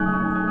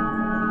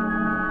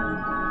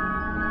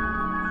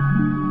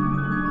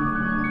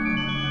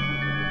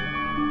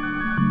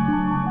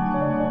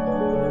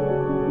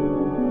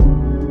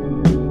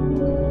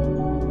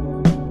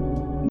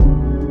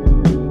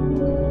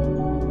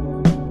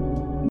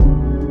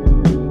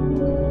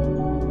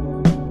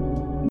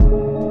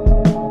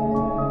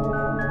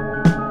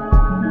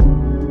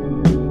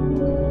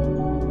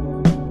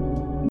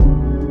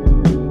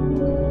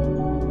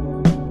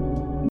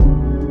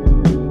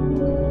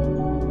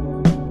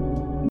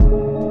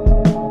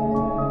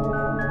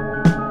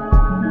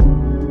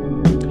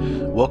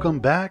welcome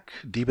back.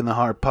 Deep in the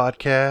Heart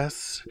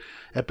Podcast,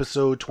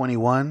 episode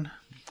 21.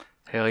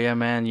 Hell yeah,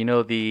 man. You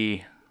know,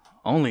 the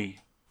only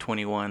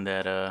 21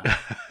 that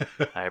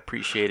I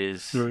appreciate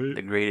is Right.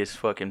 the greatest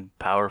fucking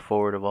power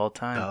forward of all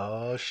time.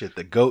 Oh, shit.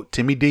 The GOAT,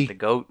 Timmy D. The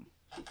GOAT.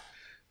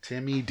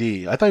 Timmy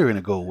D. I thought you were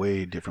going to go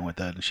way different with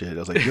that and shit. I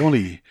was like, the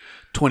only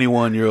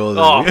 21-year-old.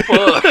 Oh,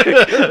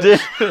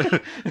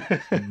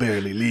 fuck.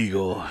 Barely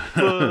legal.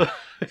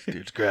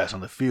 Dude's grass on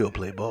the field,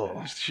 play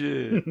ball.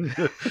 Shit.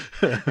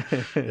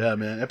 Yeah,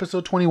 man.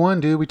 Episode 21,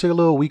 dude. We took a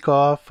little week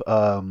off.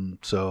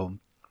 So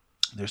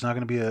there's not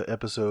going to be an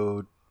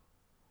episode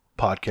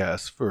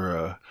podcast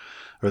or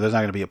there's not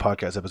going to be a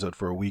podcast episode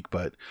for a week,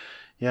 but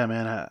yeah,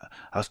 man,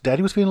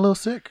 Daddy was feeling a little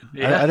sick.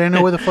 Yeah. I didn't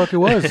know where the fuck it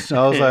was.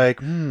 I was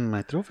like,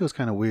 my throat feels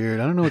kind of weird.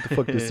 I don't know what the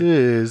fuck this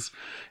is.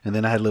 And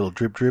then I had a little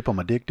drip on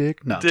my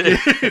dick. No.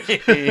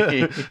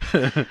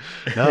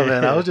 No,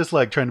 man, I was just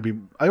like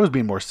I was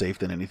being more safe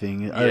than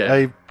anything. Yeah.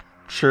 I'm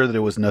sure that it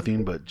was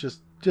nothing, but just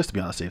to be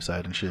on the safe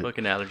side and shit.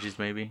 Fucking allergies,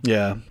 maybe.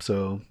 Yeah,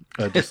 so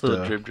I just A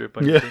little drip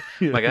on yeah, your thing.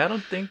 yeah. Like, I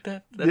don't think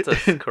that's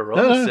a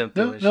corona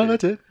symptom. No,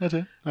 that's it.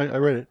 I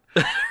read it.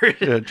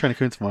 Yeah, trying to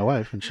convince my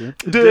wife and shit.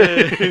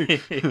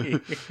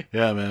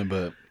 Yeah, man,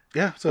 but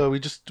yeah, so we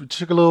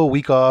took a little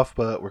week off,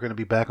 but we're gonna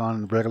be back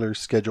on the regular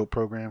scheduled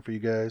program for you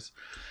guys.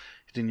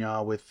 Hitting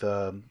y'all with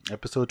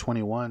episode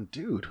 21,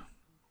 dude.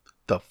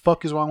 The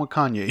fuck is wrong with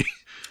Kanye?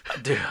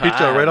 Dude, Hit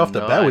y'all right off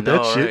the bat with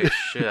that shit. Right?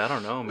 Shit, I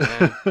don't know,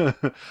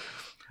 man.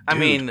 I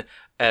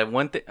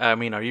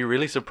mean, are you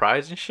really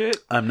surprised and shit?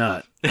 I'm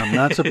not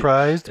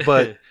surprised,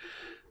 but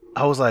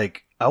I was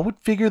like, I would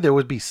figure there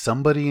would be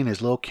somebody in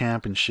his little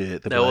camp and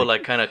shit that would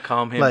like kind of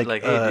calm him,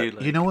 like, hey, dude,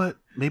 like, you know what?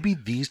 Maybe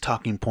these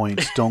talking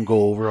points don't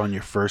go over on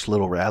your first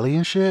little rally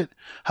and shit.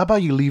 How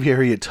about you leave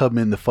Harriet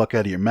Tubman the fuck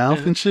out of your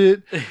mouth and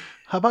shit?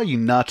 How about you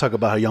not talk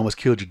about how you almost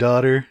killed your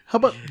daughter? How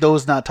about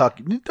those not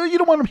talking? You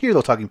don't want them to hear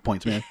those talking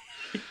points, man.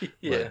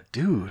 Yeah, but,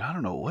 dude, I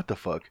don't know what the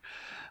fuck.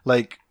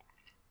 Like,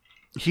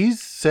 he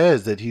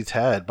says that he's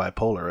had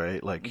bipolar,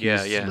 right? Like,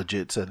 he's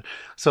legit said.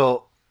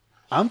 So,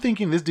 I'm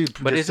thinking this dude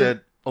but just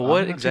said.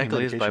 What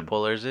exactly is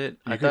bipolar? Is it?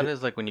 I thought it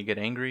was like when you get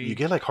angry. You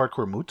get like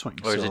hardcore mood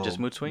swings. Or is it just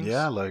mood swings?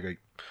 Yeah, like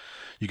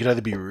you could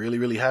either be really,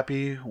 really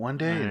happy one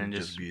day and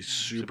just be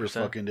super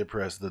sad. fucking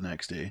depressed the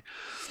next day.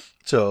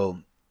 So,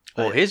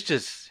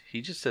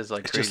 he just says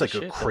like it's crazy just like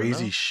shit, a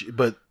crazy shit.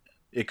 But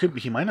it could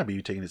be he might not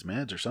be taking his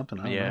meds or something.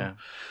 I don't know.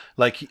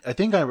 Like I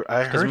think I heard.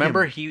 Because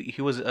remember he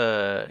was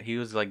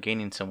like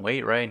gaining some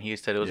weight, right? And he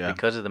said it was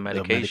because of the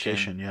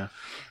medication. Yeah.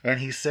 And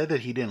he said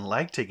that he didn't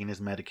like taking his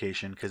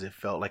medication because it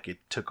felt like it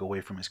took away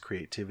from his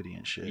creativity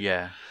and shit.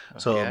 Yeah.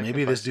 So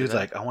maybe this dude's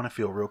like, I want to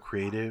feel real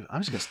creative.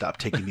 I'm just gonna stop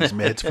taking these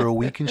meds for a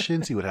week and shit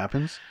and see what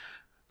happens.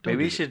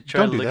 Maybe you should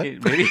try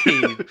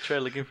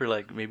looking for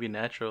like maybe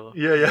natural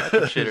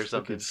shit or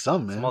something.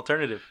 Some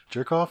alternative.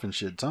 Jerk off and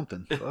shit,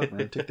 something. Fuck,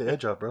 man, take the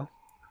edge off, bro.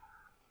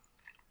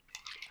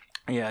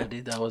 Yeah,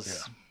 dude, that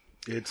was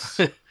it's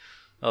that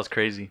was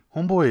crazy.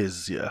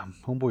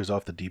 Homeboy is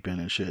off the deep end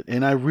and shit.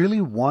 And I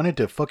really wanted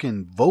to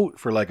fucking vote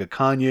for like a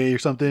Kanye or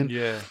something.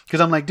 Yeah.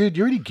 Because I'm like, dude,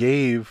 you already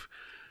gave.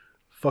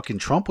 Fucking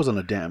Trump was on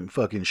a damn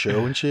fucking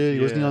show and shit.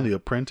 He wasn't on The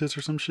Apprentice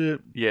or some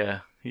shit. Yeah.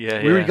 We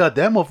already got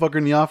that motherfucker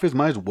in the office.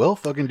 Might as well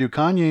fucking do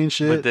Kanye and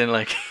shit. But then,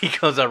 like, he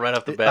comes out right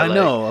off the bat. I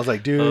know. I was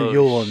like, dude,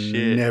 you'll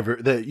shit. never.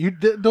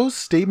 Those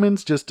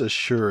statements just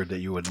assured that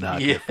you would not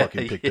get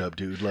fucking picked up,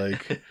 dude.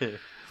 Like,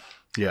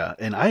 yeah.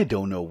 And I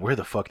don't know where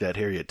the fuck that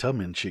Harriet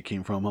Tubman shit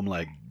came from. I'm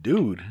like,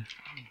 dude.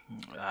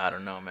 I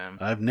don't know, man.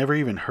 I've never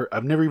even heard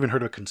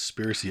of a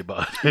conspiracy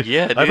about it.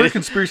 Yeah, dude. I've heard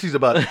conspiracies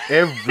about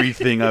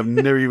everything. I've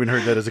never even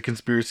heard that as a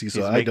conspiracy,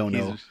 so I don't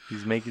know.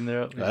 He's making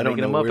them up. I don't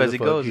know them up as he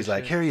goes. He's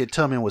like, Harriet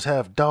Tubman was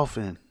half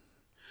dolphin.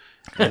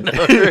 And know,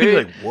 right? He's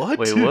like, what?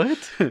 Wait,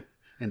 what?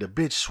 And the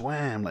bitch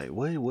swam. Like,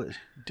 wait, what?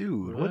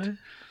 Dude, what?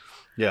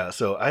 Yeah,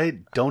 so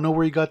I don't know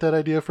where he got that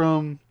idea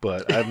from,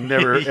 but I've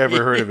never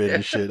ever heard of it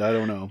and shit. I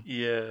don't know.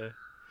 Yeah.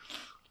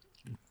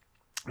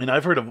 And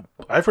I've heard of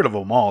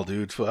them all,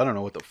 dude. So I don't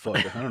know what the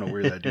fuck. I don't know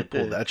where that dude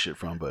pulled that shit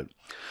from, but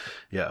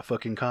yeah,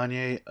 fucking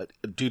Kanye,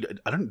 dude.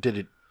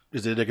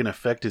 Is it gonna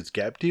affect his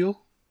Gap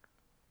deal?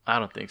 I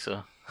don't think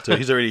so. So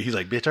he's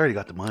like, bitch, I already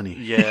got the money.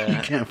 Yeah,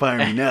 you can't fire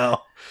me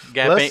now.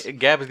 Gap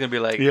is gonna be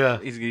like,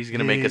 he's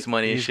gonna make us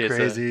money and shit. He's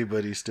crazy,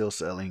 but he's still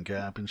selling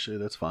Gap and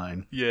shit. That's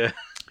fine. Yeah.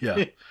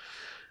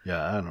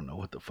 Yeah, I don't know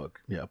what the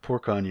fuck. Yeah,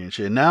 poor Kanye and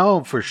shit. Now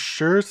for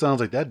sure,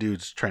 sounds like that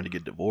dude's trying to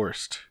get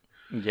divorced.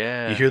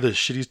 Yeah. You hear the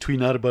shit he's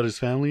tweeting out about his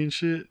family and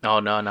shit? Oh,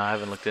 no, I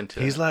haven't looked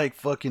into it. He's like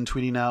fucking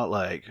tweeting out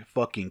like,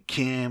 fucking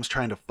Kim's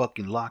trying to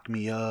fucking lock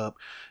me up.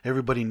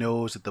 Everybody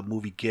knows that the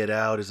movie Get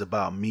Out is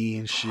about me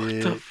and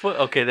shit. What the fuck?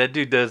 Okay, that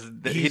dude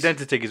he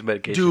tends to take his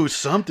medication. Dude,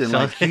 something.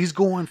 Like, he's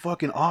going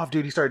fucking off,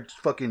 dude. He started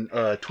fucking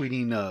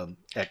tweeting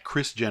at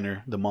Kris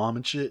Jenner, the mom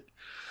and shit.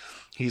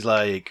 He's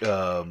like,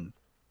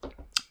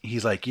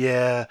 he's like,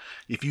 yeah,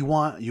 if you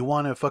want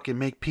to fucking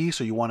make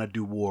peace or you want to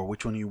do war,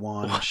 which one do you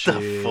want? What shit.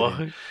 the fuck?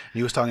 And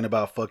he was talking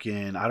about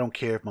fucking, I don't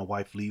care if my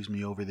wife leaves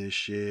me over this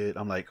shit.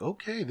 I'm like,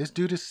 okay, this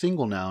dude is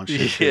single now and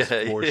shit.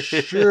 For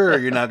sure,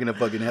 you're not gonna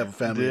fucking have a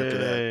family after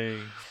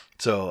that.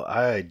 So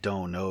I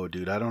don't know,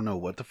 dude. I don't know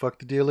what the fuck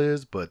the deal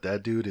is, but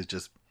that dude is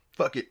just,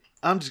 fuck it.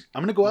 I'm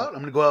gonna go out.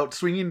 I'm gonna go out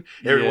swinging.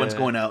 Everyone's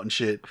going out and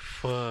shit.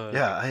 Fuck.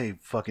 Yeah, I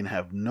fucking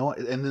have no.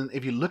 And then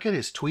if you look at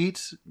his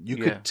tweets, you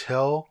could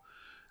tell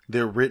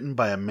they're written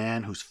by a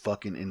man who's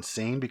fucking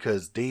insane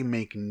because they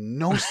make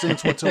no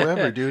sense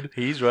whatsoever, dude.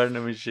 He's writing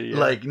them and shit. Yeah.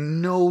 Like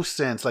no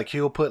sense. Like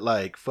he'll put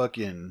like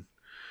fucking,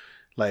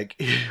 like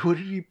what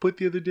did he put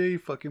the other day? He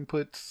fucking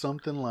put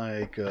something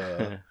like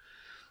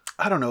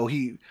I don't know.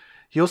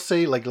 He'll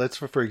say like, let's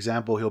for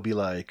example, he'll be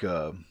like.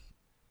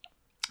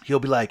 He'll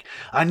be like,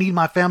 I need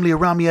my family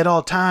around me at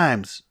all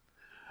times.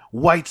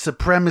 White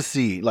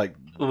supremacy. Like,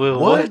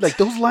 what? Like,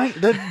 those lines,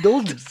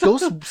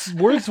 those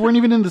words weren't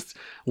even in this.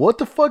 What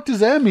the fuck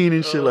does that mean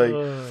and shit? Like,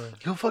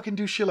 he'll fucking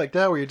do shit like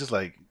that where you're just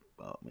like,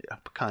 oh, yeah,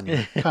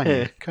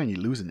 Kanye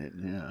losing it.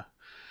 Yeah.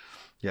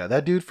 Yeah,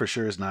 that dude for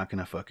sure is not going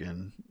to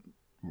fucking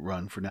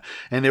run for now.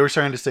 And they were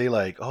starting to say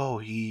like, oh,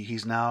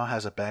 he's now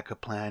has a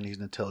backup plan. He's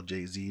gonna tell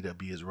Jay-Z to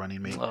be his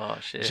running mate. Oh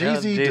shit,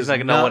 Jay-Z does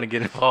not want to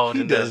get involved.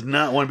 He does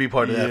not want to be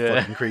part of that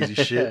fucking crazy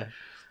shit.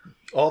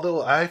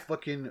 Although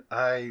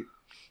I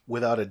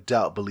without a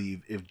doubt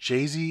believe if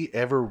Jay-Z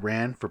ever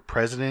ran for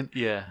president,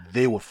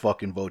 they would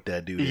fucking vote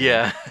that dude.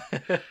 Yeah.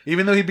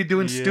 Even though he'd be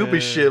doing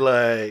stupid shit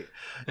like,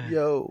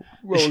 yo,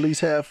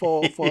 Rollies half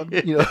off on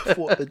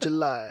 4th of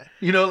July.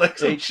 Like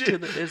some H shit. to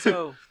the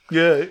Izzo.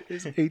 Yeah,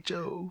 it's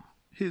H-O.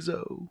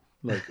 Hizzo.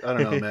 Like, I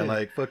don't know, man.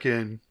 Like,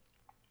 fucking.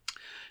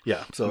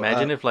 Yeah. So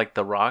imagine if, like,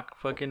 The Rock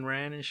fucking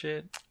ran and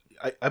shit.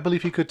 I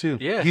believe he could too.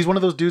 Yeah. He's one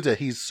of those dudes that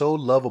he's so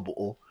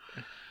lovable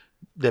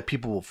that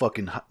people will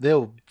fucking.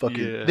 They'll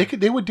fucking. Yeah.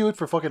 They would do it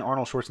for fucking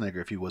Arnold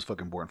Schwarzenegger if he was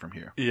fucking born from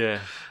here.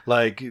 Yeah.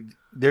 Like,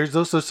 there's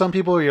those. So some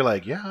people where you're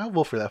like, yeah, I'll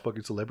vote for that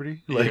fucking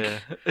celebrity. Like,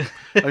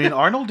 I mean,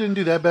 Arnold didn't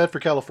do that bad for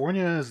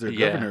California as their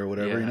governor or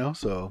whatever,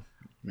 So,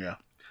 yeah.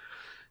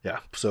 Yeah,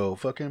 so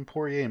fucking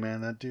Poirier, man,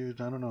 that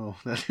dude, I don't know,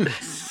 that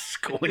dude's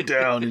going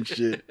down and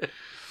shit,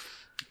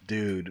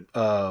 dude.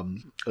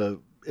 And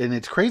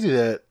it's crazy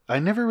that I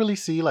never really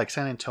see like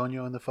San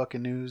Antonio in the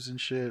fucking news and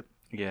shit.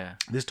 Yeah,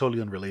 this is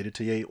totally unrelated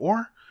to Ye,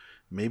 or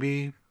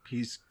maybe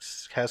has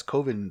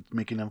COVID and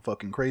making them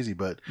fucking crazy,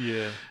 but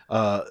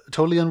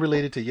totally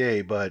unrelated to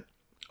Ye. But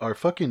our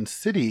fucking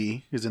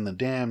city is in the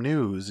damn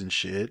news and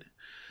shit,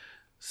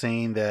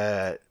 saying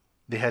that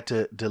they had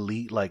to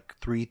delete like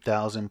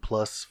 3,000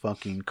 plus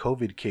fucking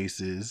COVID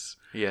cases.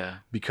 Yeah.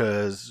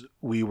 Because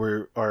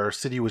our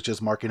city was just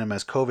marking them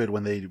as COVID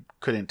when they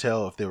couldn't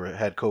tell if they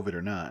had COVID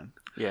or not.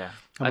 Yeah.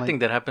 I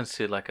think that happens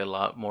to like a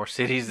lot more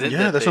cities. That's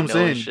what I'm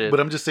saying. But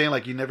I'm just saying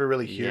like you never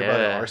really hear about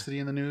our city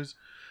in the news.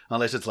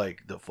 Unless it's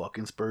like the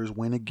fucking Spurs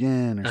win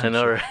again or something.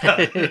 I know,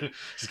 right?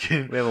 Just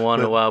kidding. We haven't won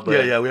in a while,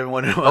 but we haven't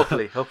won in a while.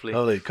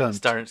 Hopefully, come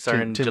starting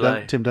in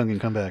July. Tim Duncan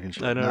come back and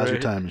shit. I know, now's your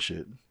time and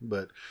shit.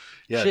 But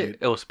yeah, shit.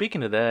 Oh,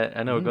 speaking of that,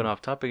 I know we're going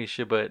off topic and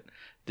shit, but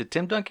did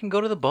Tim Duncan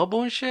go to the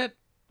bubble and shit?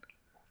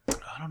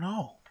 I don't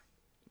know.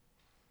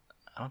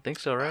 I don't think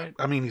so, right?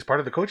 I mean, he's part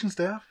of the coaching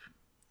staff.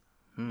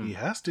 He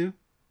has to.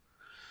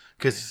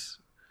 Because,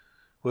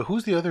 well,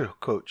 who's the other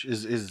coach?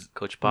 Is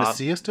Coach Pop?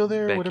 Messia still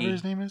there? Becky. Or whatever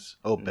his name is?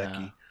 Oh, Becky.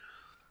 No.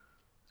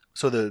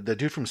 So the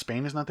dude from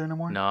Spain is not there no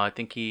more? No, I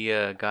think he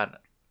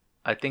got...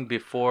 I think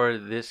before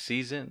this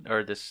season,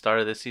 or the start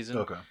of this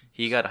season,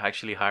 he got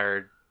actually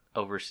hired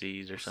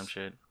overseas or some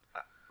shit.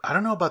 I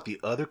don't know about the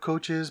other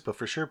coaches, but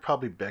for sure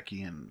probably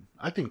Becky, and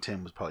I think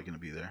Tim was probably going to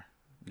be there.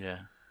 Yeah.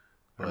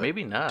 Or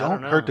maybe not.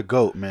 Don't hurt the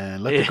goat,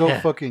 man. Let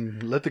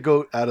the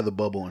goat out of the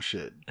bubble and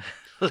shit.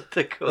 Let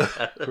the goat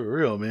out of For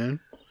real,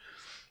 man.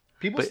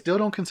 People still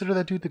don't consider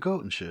that dude the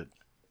goat and shit.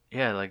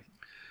 Yeah, like...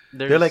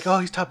 They're like, oh,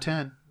 he's top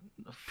 10.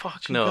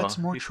 Fuck no. He got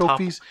some more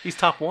trophies. He's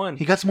top 1.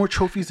 He got some more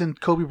trophies than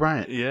Kobe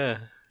Bryant. Yeah.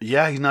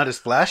 Yeah, he's not as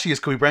flashy as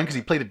Kobe Bryant because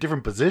he played a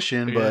different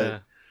position,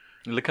 but...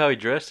 Look how he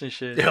dressed and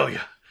shit. Oh,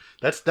 yeah.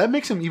 That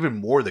makes him even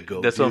more the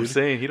GOAT. That's what I'm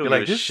saying. He don't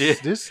give a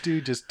shit. This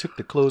dude just took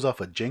the clothes off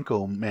a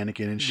Jenko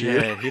mannequin and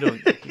shit. Yeah, he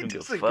don't give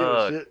a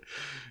fuck. Shit.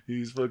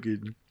 He's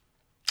fucking...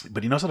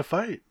 But he knows how to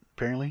fight,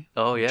 apparently.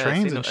 Oh, yeah.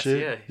 Trains and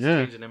shit. Yeah,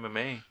 he's trained in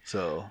MMA.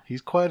 So,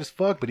 he's quiet as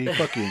fuck, but he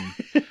fucking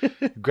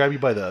grab you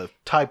by the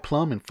Thai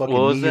plum and fucking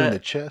knee you in the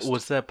chest.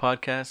 What's that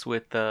podcast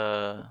with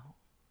that...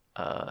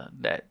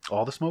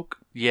 All the Smoke?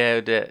 Yeah,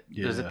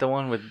 is it the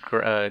one with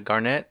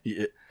Garnett?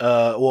 Yeah.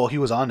 Well, he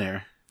was on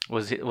there.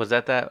 Was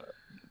that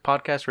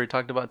podcast where he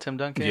talked about Tim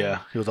Duncan? Yeah,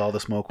 he was All the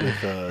Smoke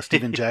with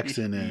Steven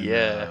Jackson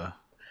and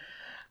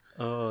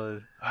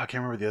I can't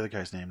remember the other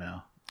guy's name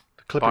now.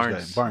 The Clippers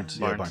guy, Barnes.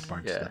 Yeah, Barnes.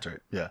 Yeah. That's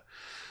right.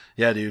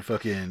 Yeah, dude.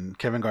 Fucking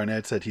Kevin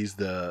Garnett said he's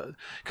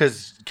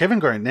because Kevin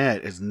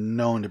Garnett is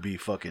known to be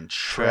fucking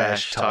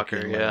trash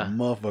talker,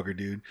 motherfucker,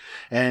 dude.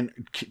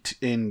 And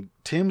in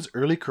Tim's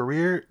early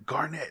career,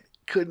 Garnett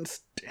couldn't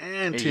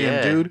stand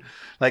Tim, dude.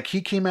 Like,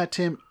 he came at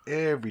Tim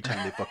every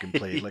time they fucking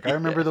played. Like, I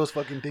remember those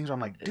fucking things where I'm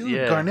like,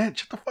 dude, Garnett,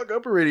 shut the fuck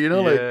up already, you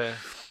know? Like,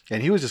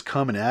 and he was just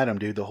coming at him,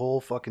 dude, the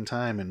whole fucking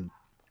time. And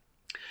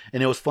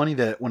it was funny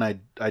that when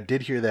I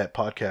did hear that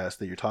podcast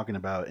that you're talking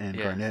about, and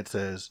Garnett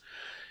says,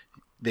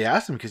 they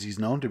asked him because he's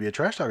known to be a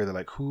trash talker. They're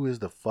like, who is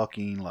the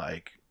fucking,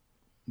 like,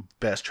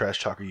 best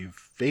trash talker you've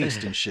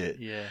faced and shit?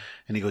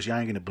 And he goes, I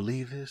ain't gonna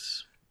believe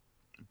this,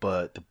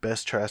 but the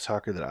best trash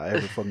talker that I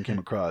ever fucking came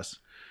across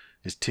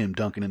is Tim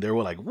Duncan. And they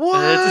were like,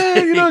 what?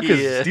 You know,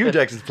 because Steven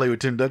Jackson's played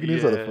with Tim Duncan.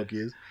 He's what the fuck he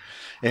is.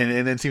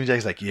 And then Steven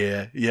Jackson's like,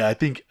 I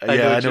think, I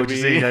know what you're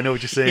saying. I know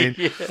what you're saying.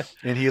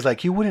 And he's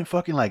like, he wouldn't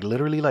fucking, like,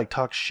 literally, like,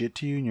 talk shit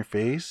to you in your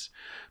face,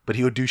 but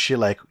he would do shit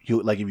like,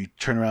 if you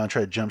turn around and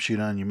try to jump shoot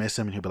on and you miss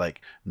him, and he'll be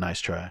like,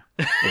 nice try.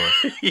 Or,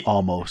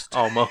 almost.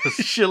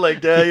 Shit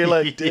like that. You're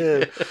like,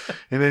 damn.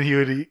 And then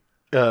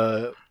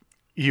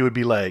he would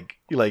be like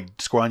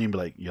squat on you and be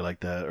like, you like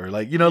that? Or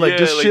like, you know, like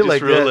just shit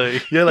like that.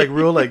 Like... Yeah, like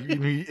real, like,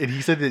 and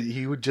he said that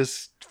he would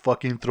just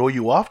fucking throw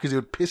you off because it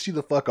would piss you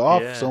the fuck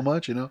off so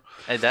much, you know?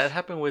 And that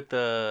happened with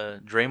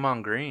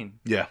Draymond Green.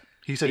 Yeah.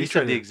 He said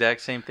the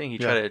exact same thing. He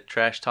tried to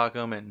trash talk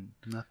him and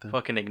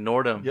fucking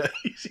ignored him. Yeah.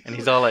 And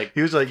he's all like...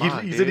 He was like...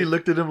 He said he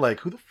looked at him like,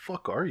 who the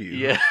fuck are you?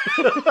 Yeah.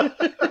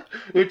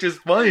 Which is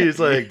funny. It's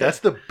like, that's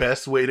the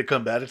best way to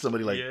combat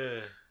somebody like...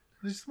 Yeah.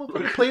 This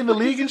motherfucker play in the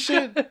league and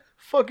shit?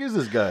 Fuck is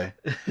this guy?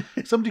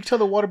 Somebody tell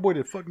the water boy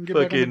to fucking get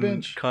back on the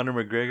bench. Conor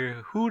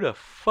McGregor, who the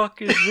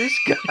fuck is this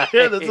guy?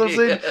 Yeah, that's what I'm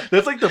saying.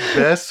 That's like the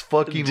best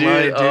fucking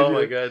line, dude. Oh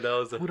my god, that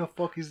was who the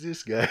fuck is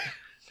this guy?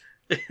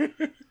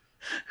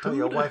 Tell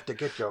your wife to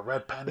get your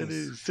red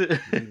panties.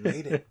 You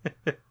made it.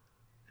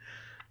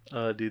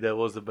 Oh, dude, that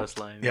was the best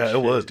line. Yeah,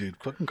 it was, dude.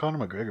 Fucking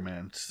Conor McGregor,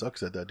 man,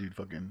 sucks at that dude.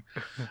 Fucking.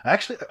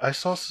 Actually, I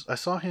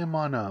saw him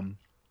on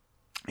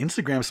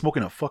Instagram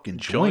smoking a fucking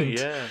joint.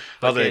 Yeah.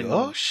 I was like,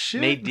 oh shit.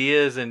 Nate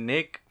Diaz and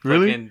Nick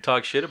fucking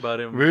talk shit about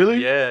him.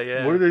 Really?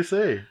 Yeah. What did they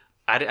say?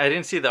 I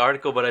didn't see the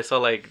article, but I saw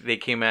like they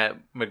came at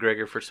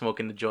McGregor for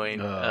smoking the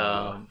joint.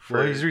 Well,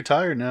 he's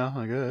retired now,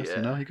 I guess. Yeah.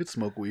 You know, he could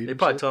smoke weed. They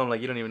probably told him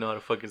like, you don't even know how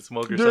to fucking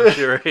smoke or some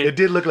shit, right? It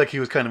did look like he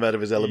was kind of out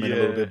of his element a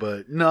little bit,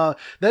 but no,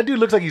 that dude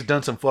looks like he's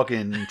done some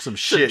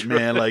shit,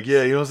 man. Like,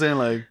 yeah, you know what I'm saying?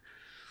 Like,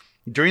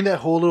 during that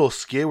whole little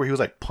skit where he was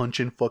like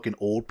punching fucking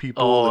old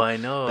people. Oh, like,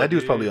 I know. That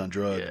dude's probably on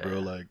drugs, bro.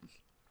 Like,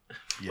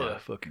 yeah,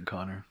 fucking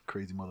Conor,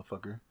 crazy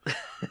motherfucker.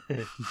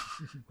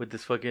 With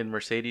this fucking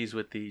Mercedes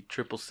with the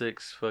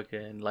 666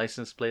 fucking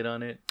license plate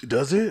on it.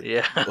 Does it?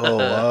 Yeah. Oh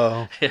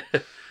wow.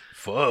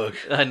 Fuck.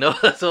 I know.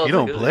 That's all. You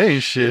don't play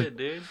shit,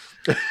 dude.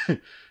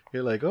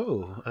 You're like,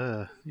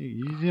 oh,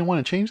 you didn't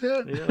want to change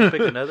that? You don't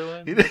pick another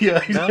one?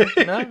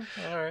 No?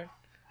 All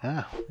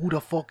right. Who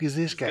the fuck is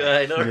this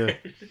guy? I know. Yeah. Right?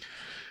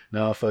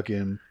 No,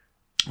 fucking.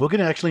 We'll get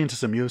actually into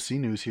some UFC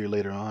news here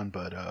later on,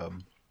 but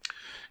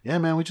yeah,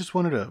 man, we just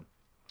wanted to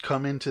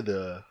come into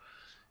the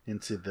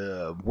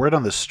word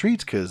on the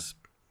streets because,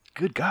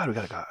 good God,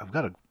 I've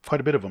got quite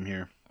a bit of them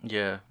here.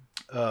 Yeah.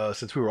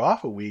 Since we were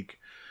off a week,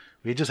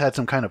 we just had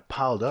some kind of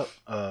piled up,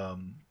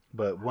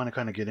 but want to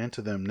kind of get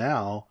into them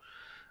now.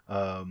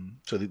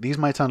 So these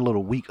might sound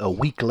a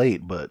week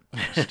late, but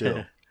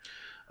still.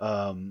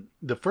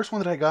 The first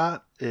one that I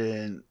got,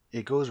 and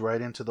it goes right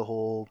into the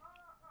whole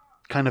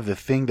kind of the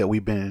thing that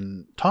we've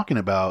been talking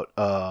about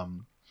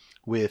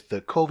with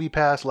the COVID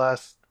pass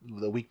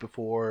the week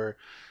before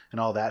and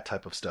all that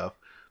type of stuff.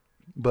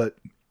 But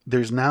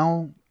there's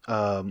now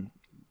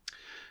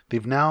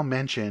they've now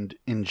mentioned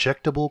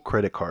injectable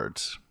credit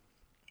cards.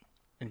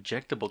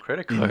 Injectable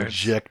credit cards.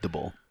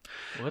 Injectable.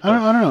 What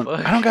I don't know.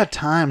 I don't got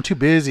time. I'm too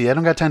busy. I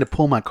don't got time to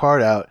pull my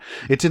card out.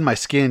 It's in my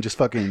skin. Just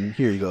fucking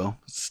here you go.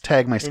 Just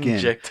tag my skin.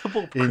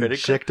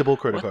 Injectable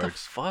credit cards. What the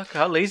fuck?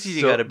 How lazy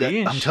you gotta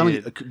be? I'm telling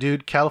you,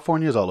 dude.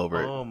 California's all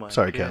over it. Oh my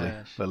Sorry, gosh. Cali.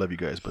 I love you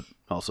guys, but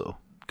also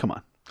come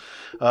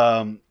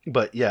on.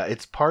 But yeah,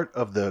 it's part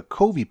of the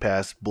COVID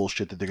pass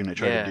bullshit that they're gonna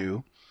try to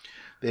do.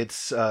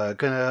 It's they're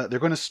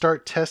gonna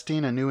start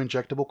testing a new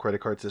injectable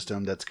credit card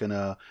system that's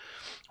gonna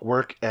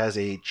work as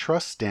a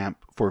trust stamp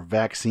for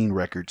vaccine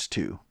records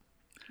too.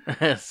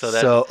 It's an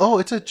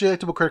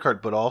injectable credit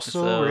card, but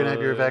also we're gonna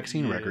have your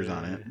vaccine records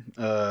on it.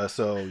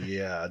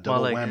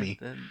 Double whammy.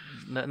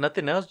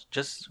 Nothing else,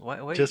 just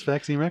wait. Just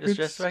vaccine records.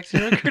 Just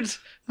vaccine records.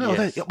 No,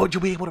 what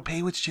you'll be able to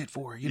pay with shit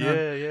for. You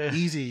know,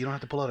 easy. You don't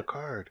have to pull out a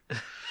card.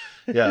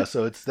 Yeah,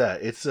 so it's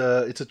that. It's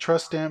a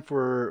trust stamp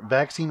for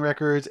vaccine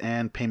records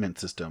and payment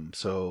system.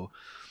 So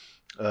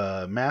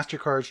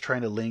MasterCard's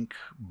trying to link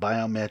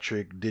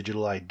biometric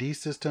digital ID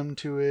system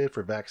to it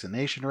for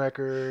vaccination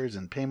records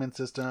and payment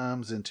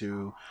systems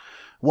into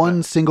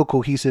one single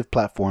cohesive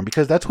platform,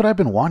 because that's what I've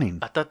been wanting.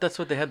 I thought that's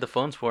what they had the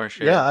phones for and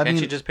shit. Yeah, Can't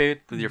you just pay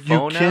with your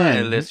phone now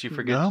unless you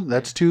forget? No,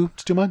 it's too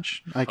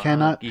much. I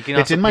cannot.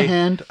 It's in my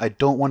hand. I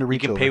don't want to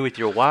reach over. You can pay with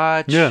your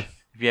watch. Yeah.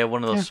 If you have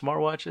one of those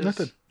smartwatches.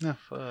 Nothing. Yeah.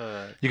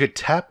 Fuck. You could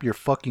tap your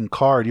fucking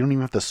card. You don't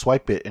even have to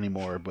swipe it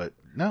anymore, but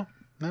no.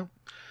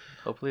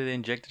 Hopefully they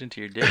inject it into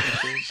your dick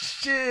and shit.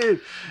 Shit.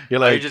 You're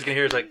like, you're just gonna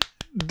hear it's like,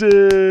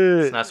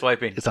 dude. It's not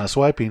swiping. It's not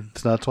swiping.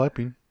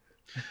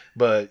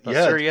 But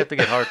yeah, sir, you have to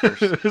get hard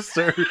first.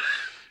 Sir,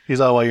 he's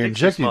all while you're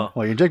injecting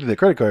the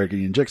credit card, can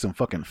you inject some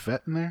fucking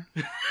fat in there?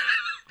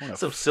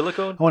 Some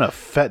silicone. I want a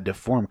fat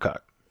deformed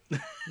cock.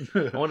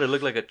 I want to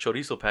look like a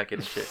chorizo packet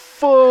and shit.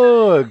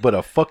 Fuck, but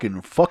a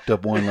fucking fucked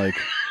up one, like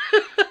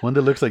one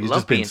that looks like it's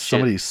just been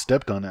somebody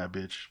stepped on that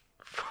bitch.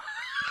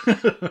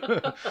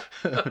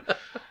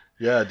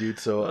 Yeah, dude.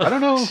 So I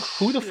don't know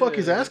who the fuck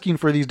is asking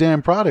for these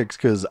damn products,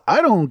 because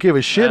I don't give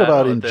a shit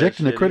about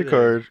injecting a credit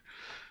card.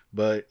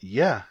 But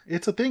yeah,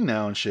 it's a thing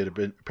now and shit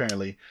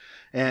apparently.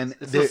 And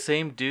it's the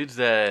same dudes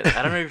that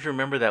I don't know if you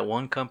remember that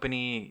one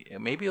company.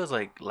 Maybe it was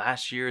like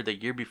last year, the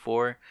year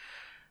before.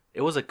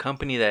 It was a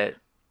company that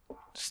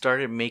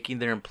started making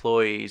their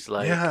employees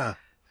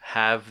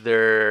have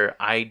their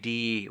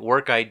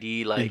work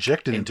ID like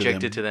injected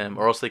to them,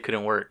 or else they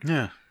couldn't work.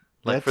 Yeah.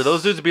 Like for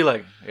those dudes to be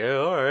like, yeah,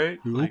 all right,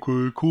 like,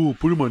 okay, cool,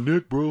 put it in my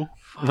neck, bro.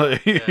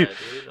 Like,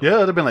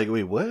 yeah, they've been like,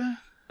 wait, what?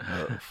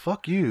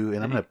 Fuck you,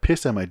 and I'm gonna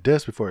piss at my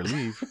desk before I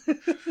leave.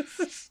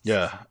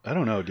 Yeah, I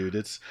don't know,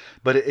 dude.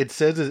 But it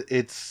says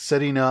it's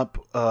setting up.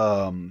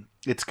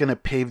 It's gonna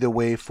pave the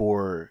way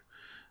for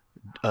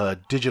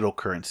digital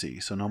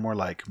currency, so no more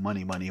like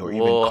money, or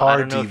even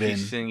cards,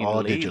 even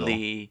all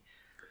digital.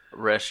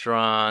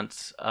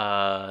 Restaurants,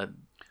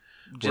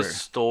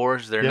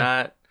 stores. They're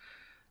not.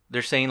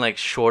 They're saying like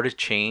short of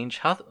change.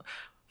 How the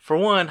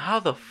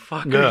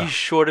fuck are you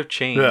short of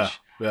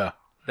change? Yeah.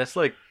 That's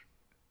like,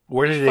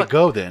 where did it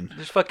go then?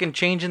 There's fucking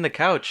change in the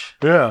couch.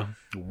 Yeah.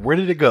 Where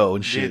did it go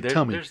and shit? Dude,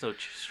 Tell me. There's no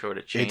short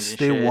of change.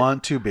 They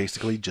want to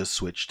basically just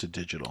switch to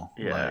digital.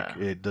 Yeah.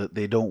 Like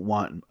they don't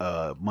want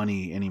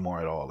money anymore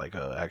at all, like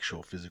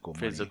actual physical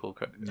money.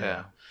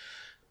 Yeah.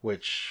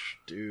 Which,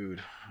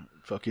 dude,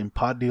 fucking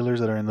pot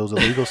dealers that are in those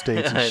illegal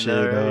states and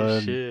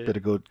shit,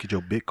 better go get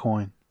your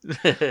Bitcoin.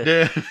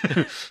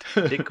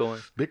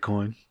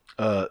 Bitcoin.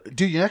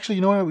 Dude,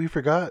 you know what we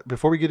forgot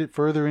before we get it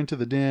further into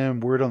the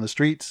damn word on the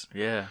streets?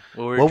 Yeah.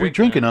 What we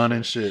drinking on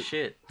and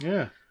shit.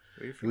 Yeah.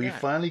 You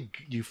finally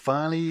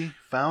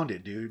found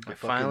it, dude. The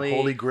fucking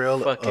holy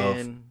grail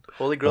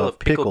of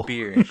pickle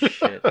beer and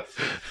shit.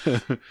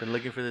 Been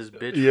looking for this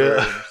bitch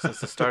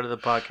since the start of the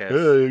podcast.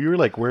 You were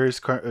like,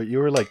 you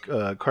were like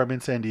Carmen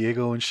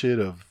Sandiego and shit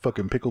of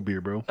fucking pickle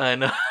beer, bro. I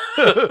know.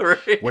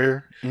 Right?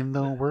 Where in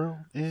the world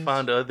is?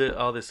 Found all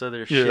this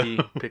other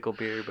shitty pickle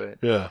beer, but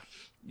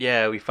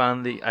yeah, I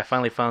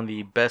finally found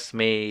the best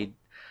made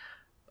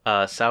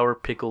sour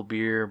pickle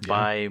beer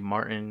by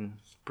Martin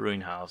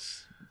Brewing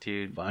House.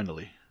 Dude,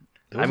 finally.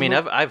 I mean,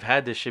 I've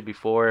had this shit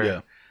before.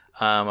 Yeah.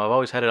 I've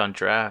always had it on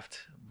draft,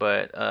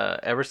 but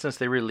ever since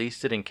they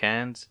released it in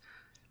cans,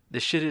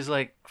 this shit is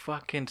like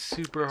fucking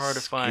super hard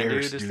to find,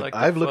 dude. It's like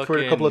I've looked for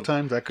it a couple of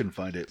times. I couldn't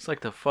find it. It's like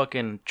the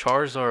fucking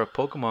Charizard of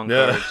Pokemon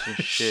cards and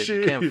shit.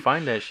 You can't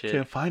find that shit.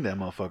 Can't find that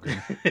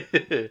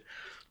motherfucker.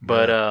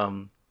 But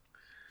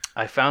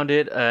I found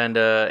it, and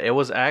it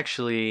was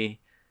actually.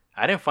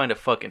 I didn't find a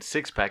fucking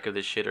 6-pack of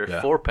this shit or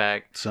a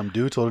 4-pack. Some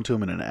dude told him to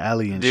him in an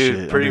alley and shit.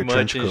 Dude, pretty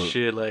much and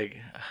shit. Like,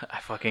 I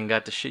fucking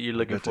got the shit you're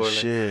looking for. Like,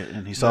 shit.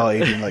 And he saw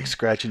Adrian like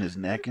scratching his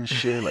neck and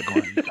shit. Like,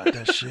 going, you got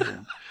that shit.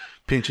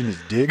 Pinching his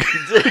dick.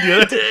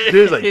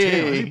 Dude's like,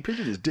 damn, he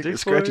pinching his dick and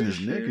scratching his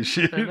neck and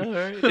shit. I know,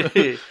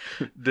 right?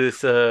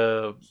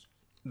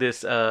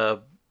 This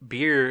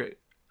beer,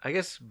 I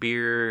guess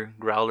beer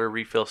growler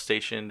refill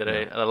station that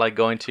I like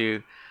going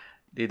to.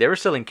 Dude, they were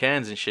selling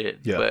cans and shit.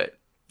 Yeah. But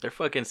they're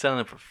fucking selling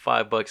them for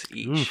 $5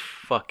 each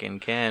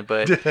fucking can.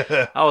 But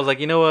I was like,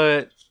 you know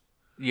what?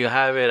 You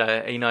have it.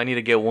 I need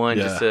to get one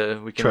just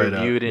so we can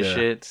review it and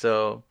shit.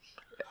 So,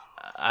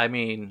 I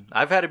mean,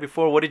 I've had it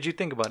before. What did you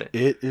think about it?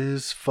 It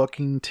is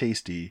fucking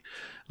tasty.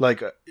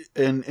 Like,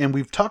 and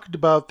we've talked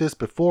about this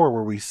before,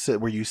 where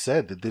you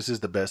said that this is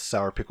the best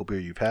sour pickle beer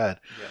you've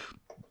had,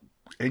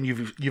 and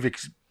you've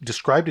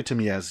described it to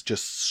me as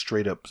just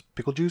straight up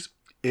pickle juice.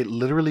 It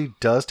literally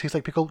does taste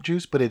like pickle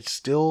juice, but it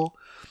still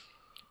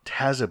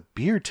has a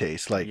beer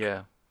taste. Like,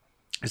 it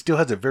still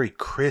has a very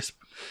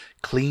crisp,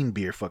 clean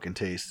beer fucking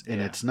taste, and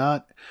it's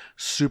not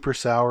super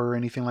sour or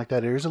anything like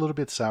that. It is a little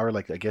bit sour,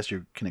 like I guess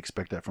you can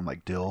expect that from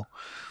like dill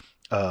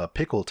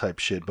pickle type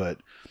shit, but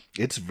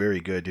it's very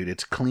good, dude.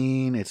 It's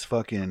clean, it's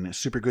fucking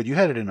super good. You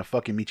had it in a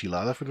fucking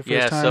michelada for the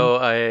first time?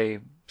 So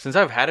since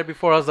I've had it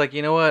before, I was like,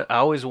 you know what, I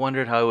always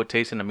wondered how it would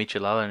taste in a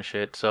michelada and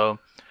shit. So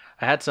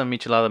I had some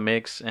michelada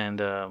mix, and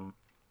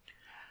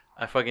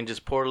I fucking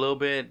just poured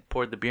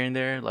the beer in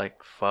there.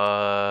 Like,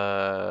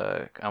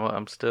 fuck.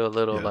 I'm still a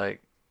little,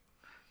 like,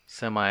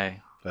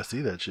 I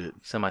see that shit.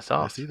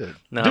 Semi-soft. I see that.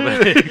 No,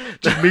 but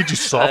it just made you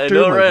softer. I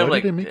know, right?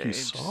 Why did it make you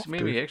softer? Just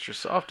made me extra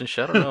soft and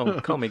shit. I don't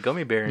know. Call me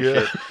gummy bear and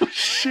shit.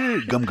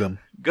 Shit. Gum.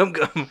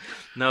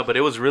 No, but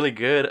it was really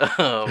good.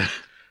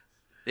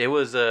 It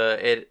was,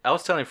 I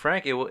was telling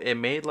Frank, it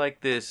made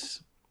like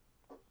this,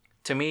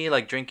 to me,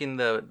 like drinking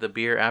the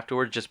beer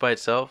afterwards just by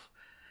itself,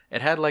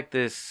 it had like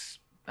this,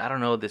 I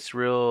don't know, this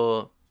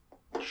real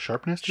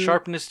sharpness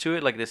to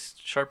it, like this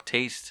sharp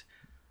taste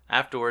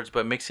afterwards,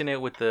 but mixing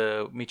it with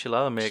the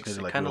michelada mix,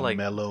 it kind of like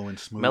mellow and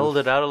smooth, mellowed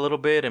it out a little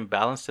bit and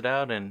balanced it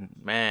out, and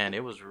man,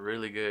 it was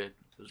really good.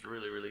 It was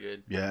really, really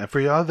good. Yeah, and for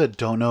y'all that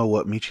don't know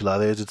what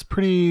michelada is, it's a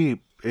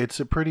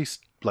pretty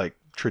like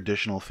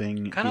traditional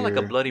thing. Kind of like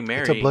a Bloody Mary.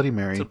 It's a Bloody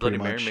Mary, It's a Bloody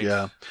pretty Mary much. mix.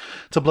 Yeah,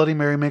 it's a Bloody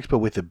Mary mix, but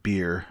with a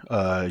beer.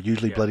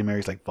 Usually Bloody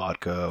Mary's like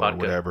vodka or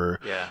whatever.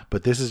 Yeah.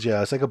 But this is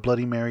it's like a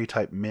Bloody Mary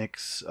type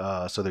mix.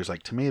 So there's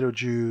like tomato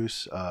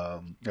juice.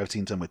 I've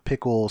seen some with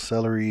pickle,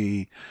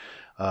 celery,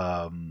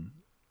 lime,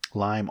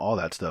 all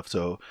that stuff.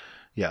 So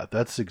yeah,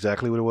 that's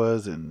exactly what it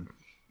was. And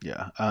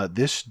yeah,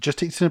 this just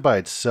tasting it by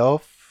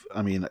itself.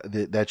 I mean,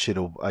 that shit.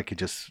 I could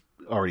just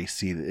already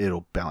see that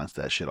it'll balance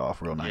that shit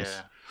off real nice.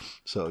 Yeah.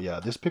 So yeah,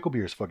 this pickle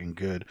beer is fucking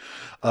good.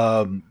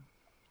 I'm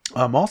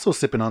also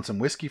sipping on some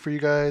whiskey for you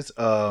guys.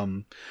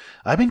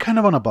 I've been kind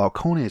of on a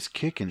Balcones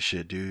kick and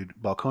shit, dude.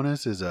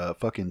 Balcones is a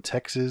fucking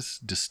Texas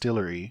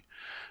distillery.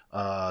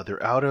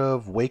 They're out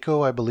of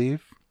Waco, I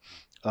believe.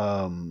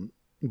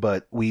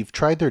 But we've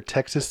tried their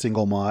Texas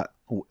single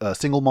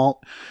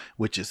malt,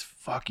 which is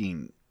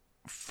fucking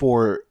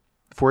for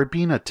it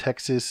being a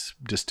Texas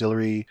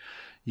distillery,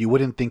 you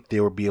wouldn't think they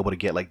would be able to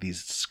get like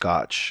these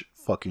Scotch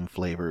fucking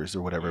flavors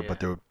or whatever. Yeah. But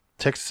their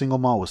Texas single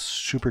malt was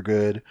super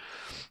good.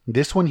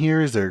 This one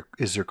here is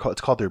it's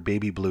called their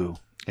Baby Blue.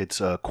 It's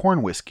a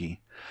corn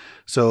whiskey.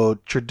 So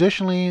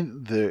traditionally,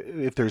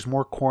 if there's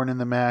more corn in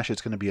the mash,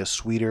 it's going to be a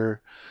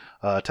sweeter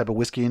type of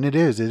whiskey, and it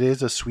is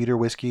a sweeter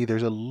whiskey.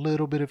 There's a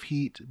little bit of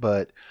heat,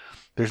 but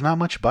there's not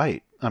much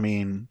bite. I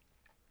mean,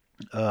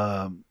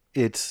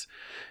 it's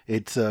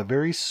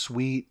very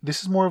sweet.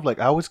 This is more of like,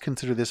 I always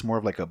consider this more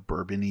of like a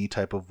bourbon-y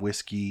type of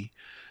whiskey,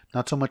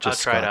 not so much a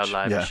Scotch. I'll try it out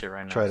live and shit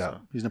right now. Try it out.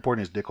 He's pouring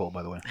his dick hole,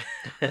 by the way.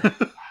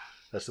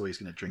 That's the way he's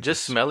gonna drink.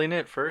 Just smelling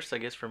it first, I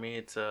guess for me,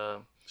 it's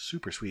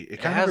super sweet.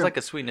 It has like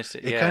a sweetness.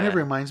 It kind of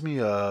reminds me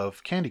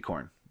of candy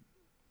corn.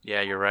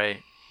 Yeah, you're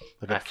right.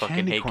 Like I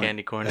fucking hate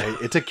candy corn.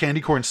 It's a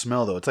candy corn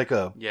smell though. It's like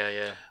a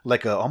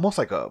like a almost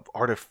like a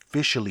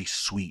artificially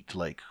sweet,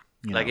 like,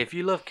 you know. Like if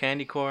you love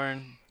candy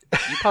corn,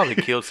 you probably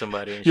killed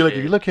somebody. And you're shit. Like,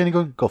 if you love candy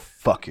corn, go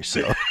fuck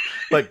yourself.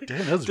 Like,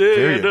 damn, that's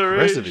very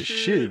aggressive as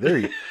shit.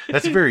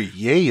 That's very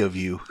yay of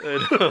you.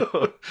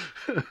 I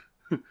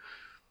know.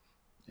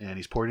 And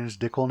he's poured in his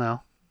dick hole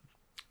now.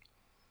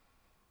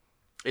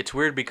 It's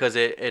weird because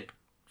it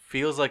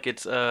feels like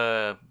it's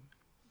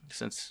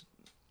since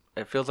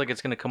it feels like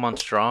it's gonna come on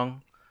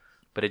strong,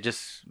 but it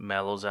just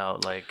mellows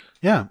out like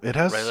it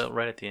has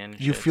right at the end.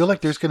 You feel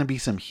like there's gonna be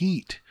some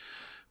heat,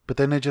 but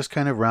then it just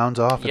kind of rounds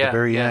off at the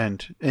very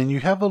end, and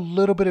you have a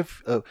little bit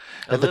of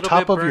at the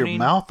top of your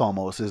mouth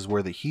almost is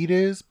where the heat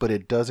is, but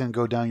it doesn't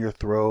go down your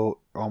throat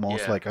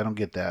almost. Like, I don't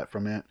get that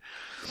from it.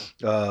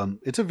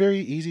 It's a very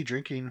easy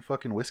drinking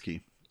fucking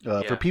whiskey.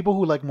 For people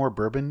who like more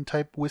bourbon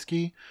type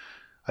whiskey,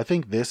 I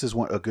think this is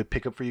a good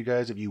pickup for you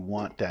guys if you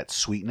want that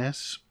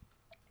sweetness.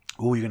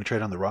 Ooh, you're gonna try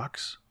it on the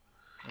rocks?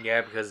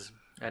 Yeah, because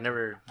I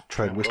never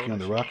tried whiskey on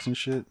the rocks and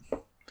shit.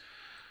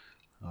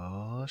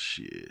 Oh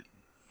shit!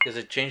 Does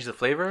it change the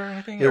flavor or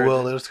anything? It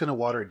will. It's gonna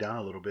water it down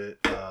a little bit,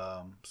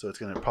 so it's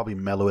gonna probably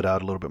mellow it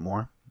out a little bit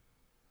more.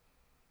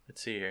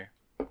 Let's see here.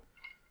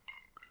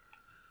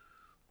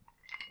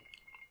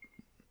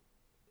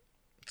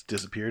 It's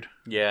disappeared.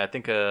 Yeah, I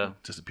think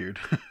disappeared.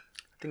 I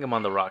think I'm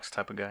on the rocks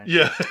type of guy.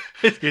 Yeah,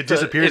 it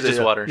disappears. It's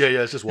just water. Yeah,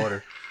 it's just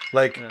water.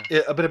 Like,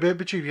 but I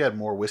bet you if you had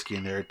more whiskey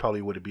in there, it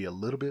probably would be a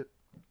little bit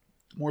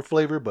more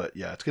flavor. But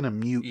yeah, it's gonna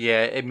mute.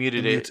 Yeah, it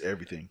mutes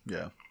everything.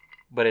 Yeah,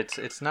 but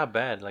it's not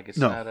bad. Like, it's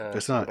not.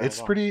 It's not.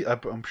 It's pretty.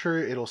 I'm sure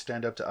it'll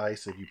stand up to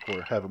ice if you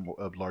have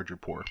a larger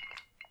pour.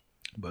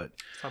 But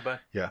it's not bad.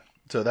 Yeah.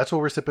 So that's what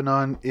we're sipping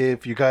on.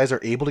 If you guys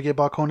are able to get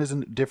Balcones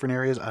in different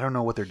areas, I don't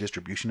know what their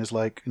distribution is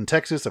like. In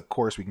Texas, of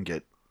course, we can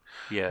get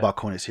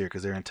Balcones here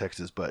because they're in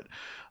Texas. But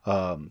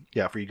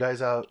for you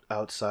guys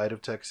outside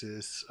of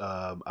Texas,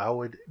 I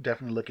would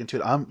definitely look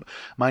into it.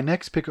 My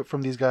next pickup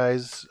from these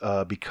guys,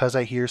 because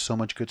I hear so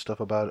much good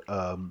stuff about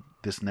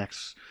this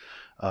next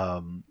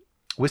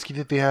whiskey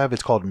that they have.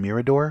 It's called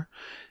Mirador.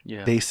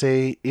 Yeah. They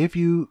say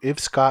if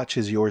Scotch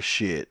is your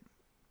shit,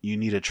 you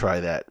need to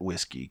try that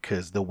whiskey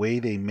because the way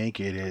they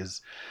make it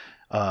is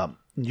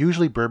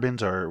usually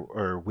bourbons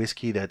are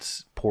whiskey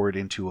that's poured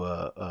into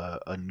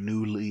a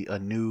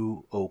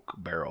new oak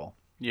barrel.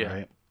 Yeah.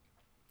 Right.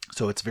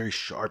 So it's very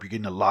sharp. You're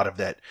getting a lot of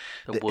the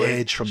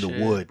edge from the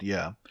wood.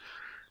 Yeah.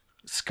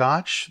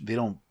 Scotch, they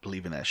don't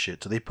believe in that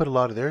shit. So they put a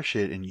lot of their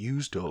shit in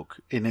used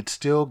oak, and it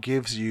still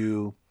gives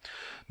you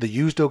the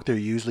used oak they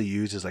usually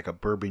use is like a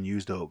bourbon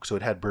used oak. So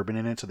it had bourbon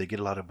in it. So they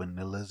get a lot of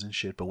vanillas and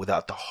shit, but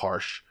without the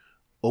harsh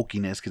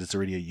oakiness because it's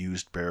already a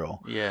used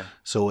barrel. Yeah.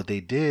 So what they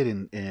did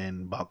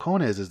in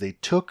Balcones is they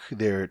took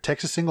their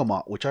Texas single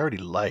malt, which I already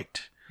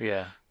liked.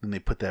 Yeah. And they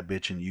put that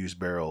bitch in used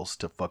barrels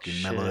to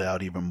fucking mellow it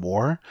out even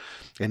more.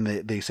 And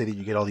they say that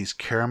you get all these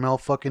caramel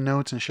fucking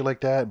notes and shit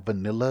like that,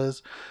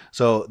 vanillas.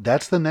 So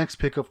that's the next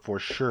pickup for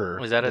sure.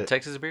 Was that a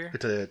Texas beer?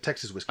 It's a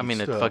Texas whiskey. I mean,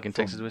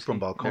 Texas whiskey from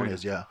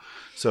Balcones, yeah.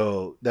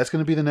 So that's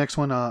gonna be the next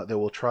one that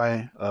we'll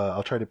try.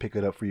 I'll try to pick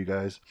it up for you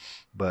guys.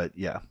 But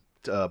yeah,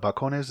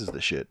 Balcones is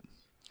the shit.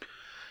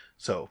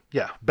 So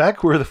yeah,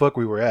 back where the fuck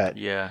we were at.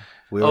 Yeah,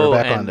 we were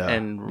back on that.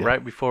 And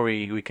right before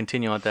we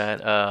continue on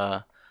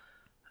that,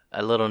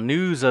 a little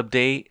news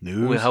update.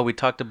 News? How we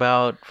talked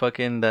about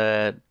fucking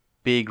that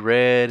Big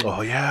Red.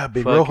 Oh yeah,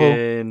 Big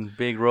Rojo.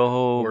 Big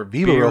Rojo. Or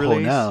Viva Rojo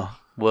release. Now.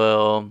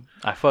 Well,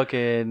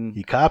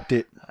 He copped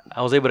it.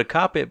 I was able to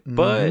cop it,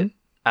 but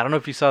I don't know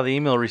if you saw the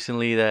email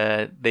recently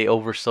that they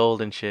oversold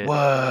and shit.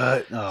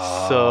 What?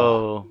 Oh.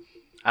 So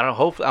I don't.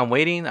 Hopefully, I'm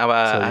waiting. So you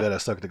gotta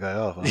suck the guy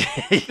off. Huh?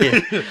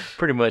 Yeah,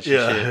 pretty much.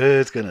 Yeah,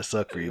 it's gonna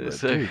suck for you, but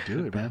dude,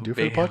 do it, man. Do it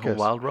for the podcast.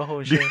 Wild Rojo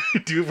and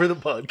shit. Do it for the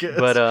podcast.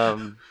 But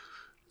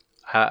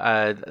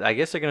I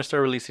guess they're gonna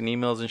start releasing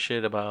emails and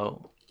shit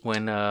about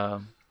when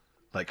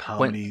like how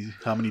many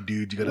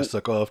dudes you gotta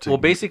suck off to. Well,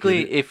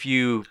 basically, if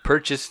you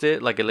purchased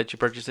it, like it let you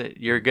purchase it,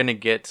 you're gonna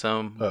get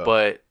some,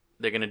 but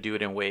they're gonna do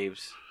it in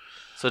waves.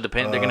 So they're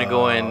gonna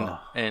go in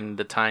and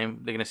the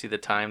time they're gonna see the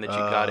time that you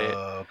got it,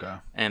 okay,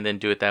 and then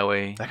do it that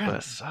way. That kind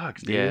of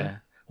sucks, dude. Yeah.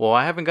 Well,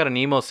 I haven't got an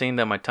email saying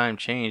that my time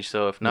changed,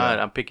 so if not,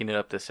 I'm picking it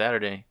up this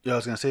Saturday. Yeah, I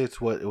was gonna say it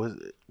was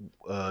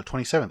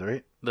 27th,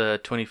 right?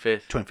 The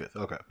 25th. 25th.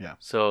 Okay, yeah.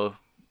 So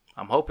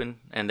I'm hoping,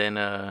 and then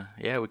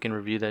we can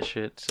review that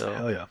shit. So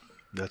hell yeah,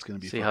 that's gonna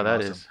be see how that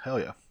awesome. is. Hell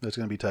yeah, that's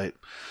gonna be tight.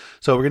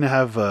 So we're gonna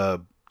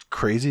have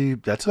crazy.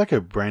 That's like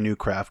a brand new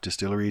craft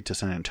distillery to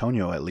San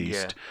Antonio at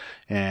least,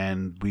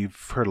 and we've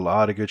heard a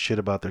lot of good shit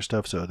about their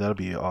stuff. So that'll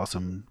be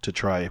awesome to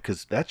try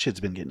because that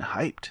shit's been getting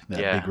hyped.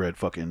 That Big Red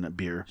fucking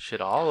beer,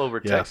 shit all over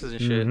Texas and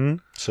shit. Mm-hmm.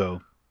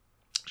 So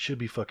should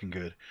be fucking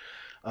good.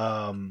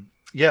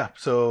 Yeah.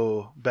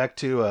 So back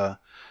to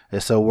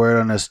it's a word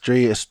on the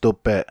street. It's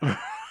stupid.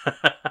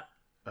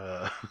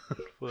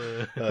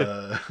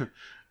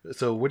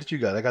 So what did you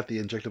got? I got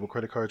the injectable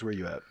credit cards. Where are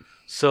you at?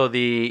 So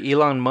the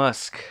Elon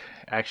Musk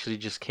actually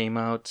just came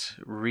out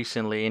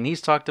recently, and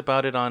he's talked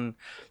about it on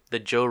the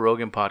Joe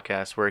Rogan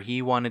podcast, where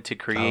he wanted to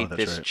create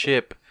this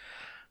chip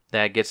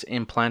that gets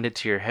implanted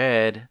to your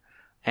head,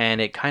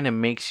 and it kind of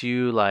makes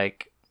you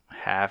like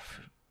half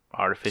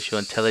artificial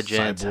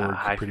intelligence,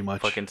 cyborg, pretty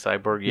much. Fucking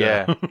cyborg,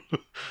 yeah.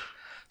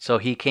 So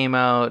he came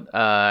out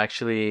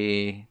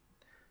actually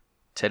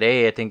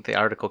today. I think the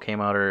article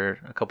came out or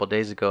a couple of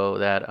days ago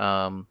that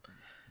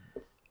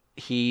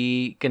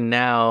he can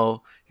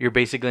now. You're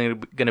basically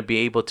going to be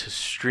able to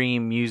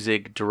stream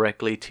music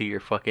directly to your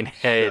fucking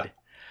head. Yeah.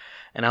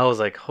 And I was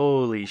like,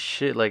 holy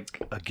shit,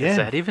 like, again, is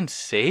that even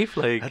safe?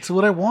 Like, that's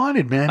what I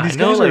wanted, man. These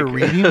guys are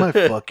reading my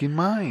fucking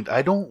mind.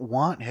 I don't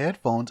want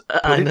headphones.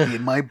 Put it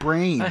in my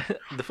brain.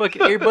 The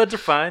fucking earbuds are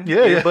fine.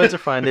 Earbuds are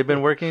fine. They've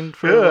been working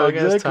for a long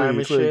ass time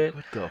and shit.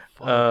 What the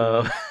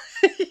fuck?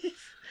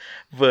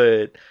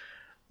 But,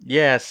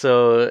 yeah,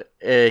 so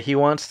he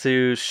wants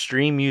to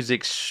stream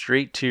music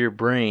straight to your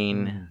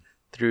brain.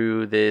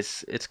 Through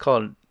this, it's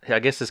called, I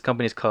guess this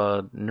company's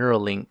called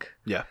Neuralink.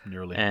 Yeah,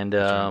 Neuralink. And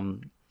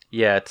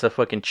it's a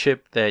fucking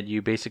chip that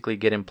you basically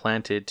get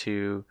implanted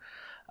to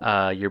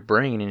your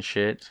brain and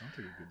shit. Sounds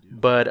like a good deal.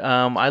 But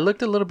I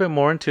looked a little bit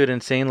more into it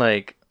and saying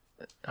like,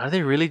 are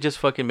they really just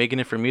fucking making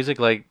it for music?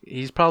 Like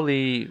he's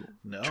probably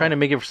trying to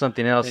make it for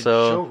something else. And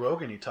so Joe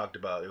Rogan, he talked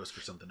about it was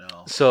for something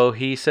else. So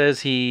he says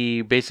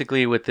he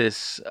basically with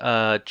this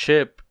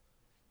chip,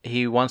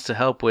 he wants to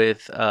help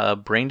with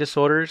brain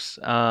disorders.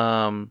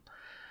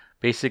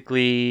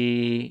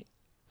 Basically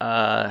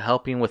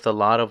helping with a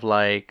lot of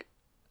like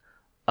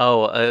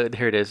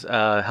here it is,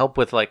 help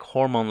with like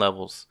hormone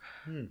levels.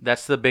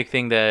 That's the big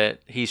thing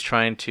that he's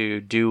trying to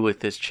do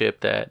with this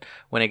chip, that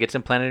when it gets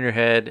implanted in your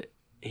head,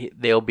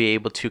 they'll be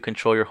able to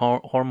control your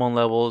hormone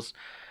levels,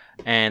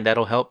 and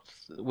that'll help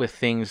with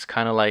things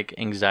kind of like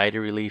anxiety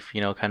relief,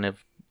 kind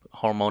of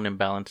hormone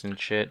imbalance and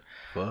shit.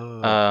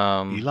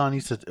 Elon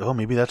needs to.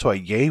 Maybe that's why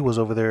Ye was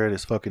over there at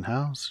his fucking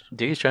house.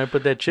 Dude, he's trying to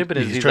put that chip in.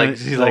 He's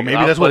like, maybe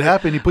that's what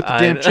happened. He put the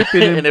damn chip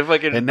in him,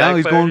 and now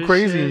he's going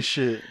crazy and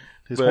shit.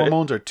 His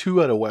hormones are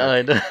too out of whack.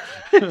 I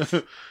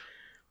know.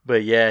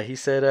 But yeah, he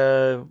said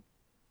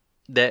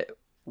that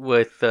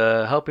with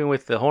helping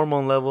with the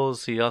hormone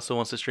levels, he also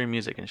wants to stream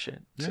music and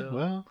shit. Yeah, so,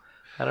 well.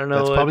 I don't know.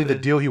 That's probably the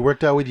deal he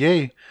worked out with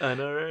Ye. I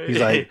know, right? He's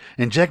like,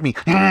 inject me,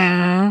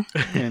 and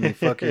he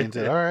fucking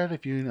said, "All right,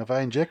 if I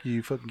inject you,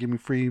 you fucking give me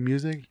free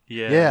music."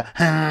 Yeah.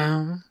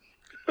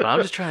 But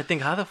I'm just trying to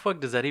think, how the fuck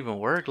does that even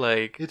work?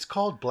 Like, it's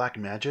called black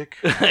magic.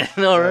 I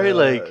know, right?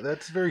 Like,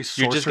 that's very.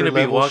 You're just gonna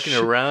be walking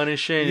around and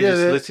shit, and you're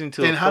just listening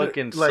to a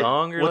fucking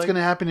song. What's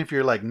gonna happen if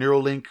your like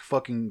Neuralink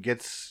fucking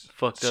gets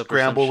fucked up,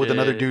 scrambled with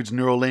another dude's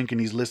Neuralink, and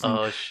he's listening?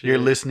 Oh, shit. You're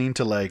listening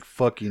to like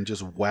fucking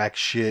just whack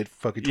shit,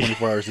 fucking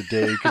 24 hours a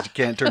day because you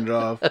can't turn it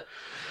off.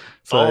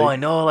 I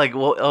know. Like,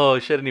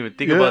 shit, I didn't even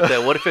think about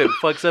that. What if it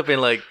fucks up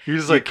and like you're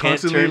just like you can't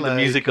constantly turn the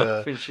music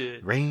off and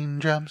shit?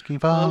 Raindrops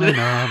keep falling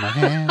on my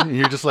hand, and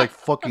you're just like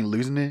fucking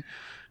losing it.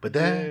 But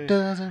that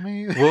doesn't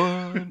mean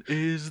what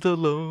is the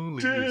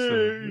loneliest.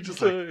 You're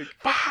just like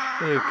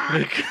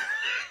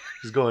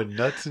he's going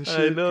nuts and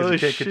shit. I know, you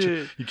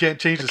can't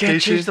change the station.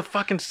 Can't change the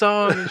fucking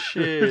song and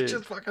shit. It's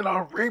just fucking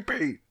on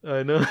repeat.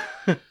 I know.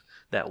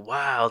 That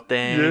wild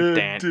thing.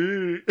 Yeah,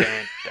 dude.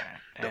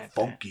 The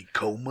funky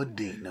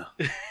Comadina.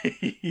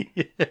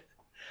 Yeah.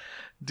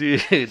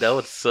 Dude, that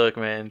would suck,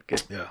 man.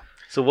 Yeah.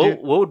 So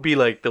what would be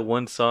like the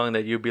one song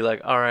that you'd be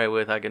like, all right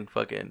with, I can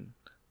fucking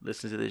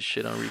listens to this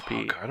shit on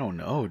repeat? Fuck, I don't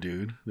know,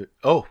 dude.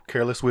 Oh,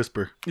 Careless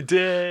Whisper.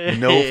 Dang.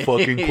 No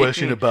fucking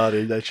question about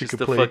it. That she Just could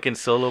the play. fucking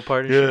solo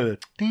part. Yeah.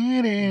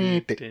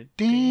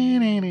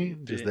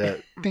 Just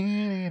that.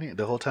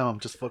 The whole time I'm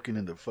just fucking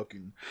in the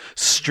fucking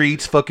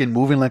streets, fucking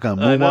moving like I'm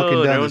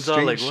moonwalking down the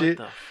street like, shit.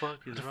 What the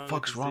fuck is What the wrong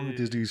fuck's with wrong this with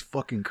this dude? He's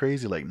fucking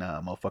crazy. Like,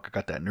 nah, motherfucker,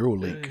 got that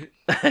Neuralink.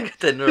 I got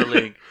that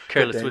Neuralink.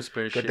 Careless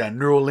Whisper and got shit. that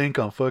Neuralink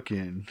on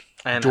fucking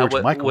And George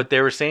Michael. what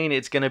they were saying,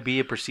 it's going to be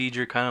a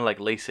procedure kind of like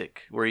LASIK,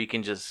 where you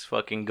can just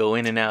fucking go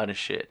in and out and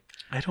shit.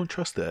 I don't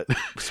trust that.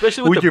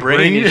 Especially with the your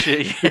brain and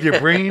shit. With your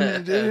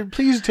brain.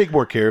 Please take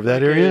more care of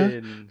that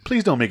area.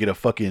 Please don't make it a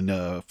fucking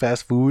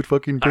fast food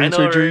fucking brain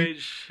surgery. Right?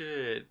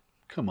 Shit.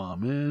 Come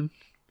on, man.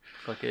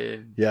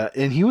 Fucking. Yeah,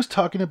 and he was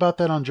talking about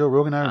that on Joe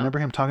Rogan. I remember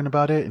him talking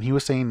about it, and he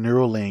was saying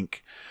Neuralink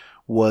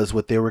was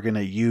what they were going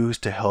to use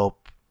to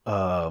help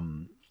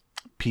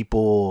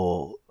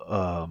people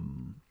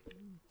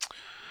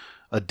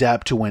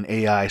adapt to when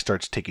AI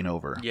starts taking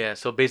over. Yeah,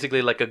 so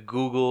basically like a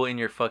Google in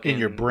your fucking... In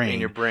your brain. In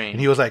your brain. And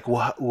he was like,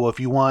 well, if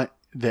you want,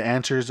 the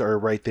answers are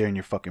right there in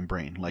your fucking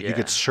brain. Like, you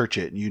could search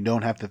it, and you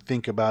don't have to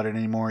think about it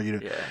anymore. You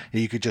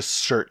could just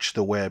search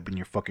the web in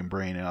your fucking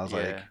brain. And I was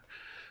like...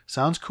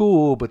 Sounds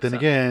cool, but then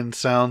again,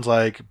 sounds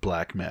like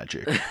black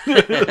magic.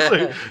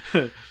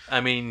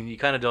 I mean, you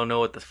kind of don't know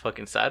what the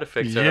fucking side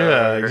effects are.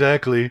 Yeah,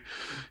 exactly.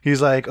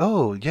 He's like,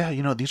 oh, yeah,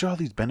 these are all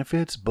these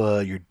benefits,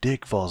 but your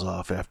dick falls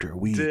off after a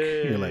week. Dang.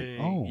 You're like,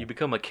 oh. You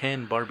become a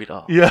Ken Barbie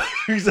doll. Yeah,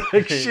 he's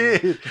like,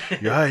 shit.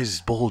 Your eyes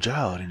bulge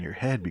out and your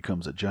head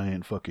becomes a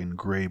giant fucking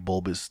gray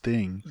bulbous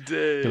thing. Dang.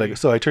 You're like,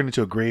 so I turned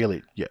into a gray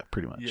alien. Yeah,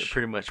 pretty much. Yeah,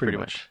 pretty much. Pretty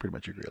much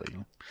a gray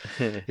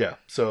alien. Yeah,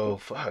 so,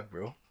 fuck,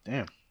 bro.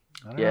 Damn.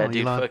 I don't know,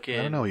 Elon. Fucking...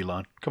 I don't know,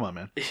 Elon. Come on,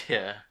 man.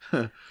 Yeah.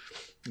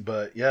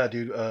 But yeah,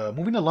 dude.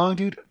 Moving along,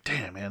 dude.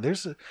 Damn, man.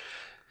 There's a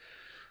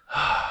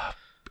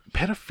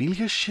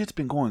pedophilia shit's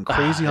been going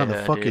crazy on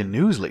the fucking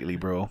news lately,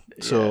 bro.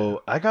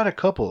 So I got a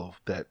couple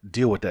that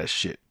deal with that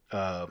shit.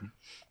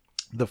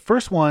 The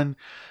first one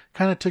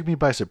kind of took me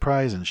by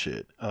surprise and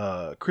shit.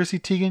 Chrissy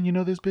Teigen, you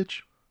know this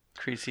bitch?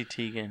 Chrissy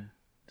Teigen,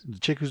 the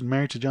chick who's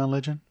married to John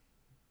Legend.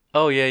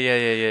 Oh yeah.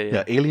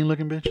 Yeah, alien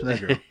looking bitch.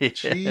 That girl.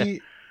 She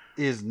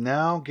is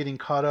now getting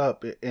caught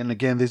up, and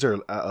again, these are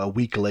a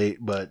week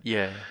late, but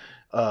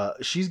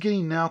she's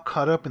getting now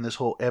caught up in this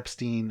whole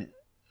Epstein,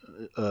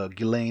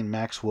 Ghislaine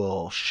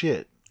Maxwell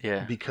shit.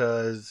 Yeah,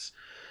 because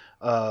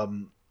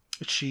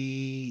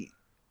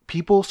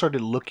people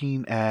started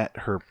looking at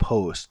her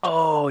posts.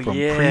 From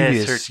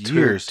previous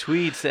years, her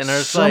tweets, and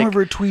some of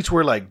her tweets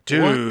were like,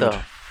 "Dude, what the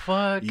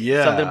fuck?"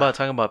 Yeah, something about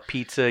talking about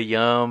pizza,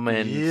 yum,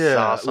 and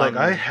sauce. Like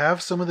I have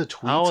some of the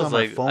tweets on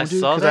my phone, dude.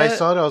 Because I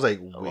saw it, I was like,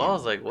 wait. I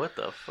was like, what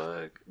the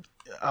fuck?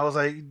 I was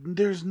like,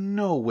 there's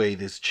no way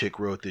this chick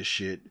wrote this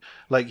shit.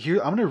 Like,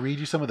 here, I'm gonna read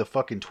you some of the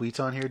fucking tweets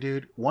on here,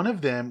 dude. One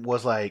of them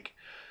was like,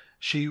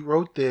 she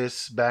wrote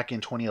this back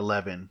in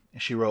 2011.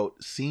 She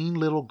wrote, "Seeing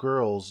little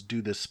girls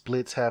do the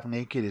splits half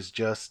naked is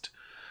just ...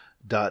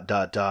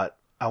 I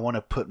want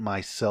to put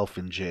myself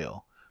in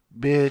jail."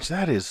 Bitch,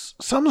 that is...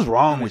 Something's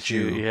wrong with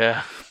you.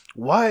 Yeah.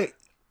 Why?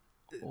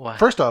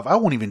 First off, I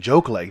won't even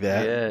joke like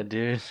that. Yeah,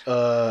 dude.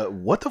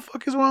 What the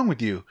fuck is wrong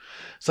with you?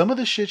 Some of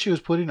the shit she was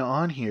putting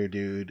on here,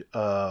 dude.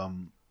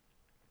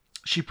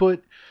 She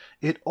put,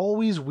 "It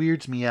always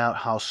weirds me out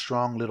how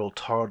strong little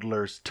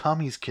toddlers'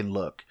 tummies can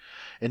look.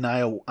 And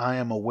I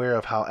am aware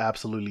of how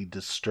absolutely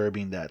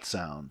disturbing that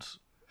sounds."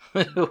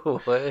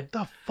 What?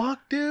 The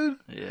fuck, dude?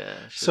 Yeah.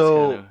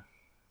 So... Kinda...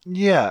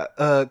 Yeah,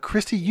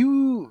 Christy,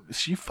 you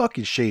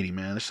fucking shady,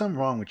 man. There's something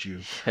wrong with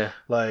you. Yeah.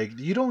 Like,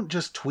 you don't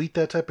just tweet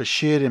that type of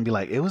shit and be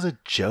like, "It was a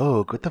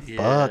joke. What the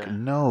fuck?"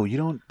 No, you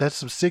don't. That's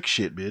some sick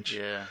shit, bitch.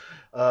 Yeah.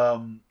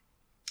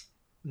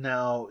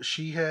 Now,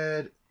 she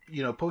had,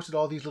 posted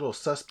all these little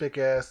suspect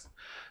ass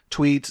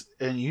tweets,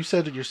 and you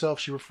said it yourself,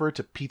 she referred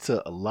to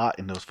pizza a lot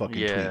in those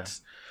fucking tweets.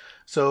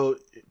 So,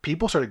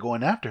 people started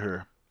going after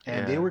her,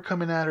 and they were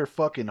coming at her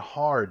fucking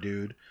hard,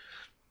 dude.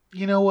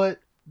 You know what?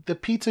 The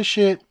pizza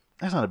shit...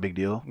 That's not a big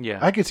deal. Yeah.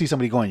 I could see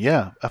somebody going,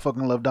 "Yeah, I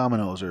fucking love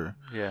Domino's," or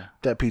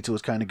 "That pizza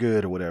was kind of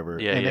good," or whatever.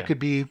 Yeah, and it could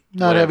be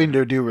not having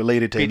to do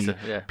related to pizza,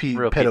 any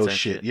pedo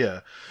shit.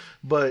 Yeah.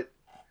 But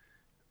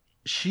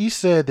she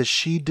said that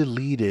she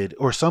deleted,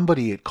 or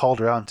somebody had called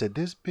her out and said,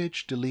 "This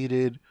bitch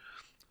deleted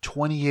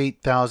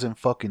 28,000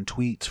 fucking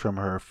tweets from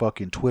her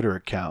fucking Twitter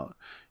account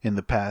in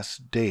the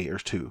past day or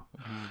two."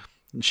 Mm-hmm.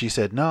 And she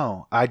said,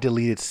 "No, I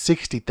deleted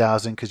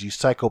 60,000 because you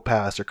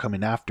psychopaths are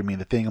coming after me."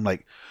 And the thing, I'm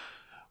like,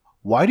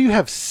 why do you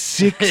have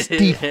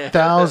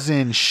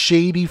 60,000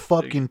 shady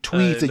fucking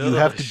tweets that you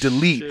have to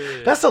delete?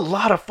 Shit. That's a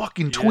lot of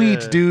fucking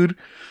tweets, dude.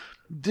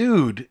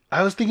 Dude,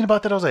 I was thinking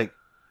about that. I was like,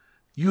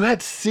 you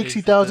had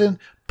 60,000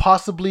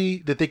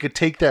 possibly that they could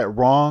take that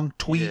wrong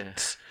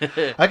tweets.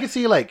 Yeah. I could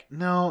see like,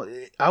 no,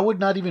 I would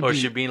not even Or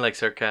she being like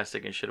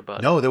sarcastic and shit about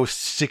it. No, there was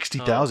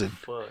 60,000.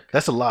 Oh,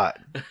 that's a lot.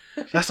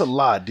 That's a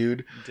lot,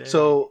 dude. Damn.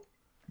 So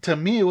to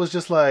me, it was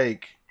just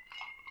like,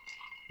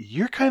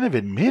 you're kind of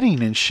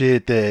admitting and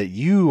shit that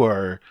you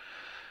are...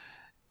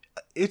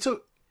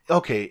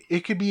 Okay,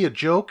 it could be a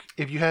joke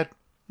if you had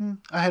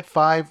I had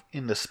 5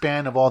 in the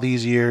span of all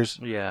these years.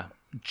 Yeah.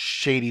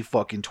 Shady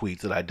fucking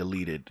tweets that I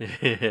deleted.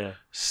 Yeah.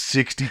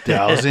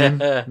 60,000?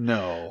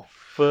 No.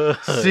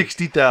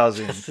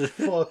 60,000.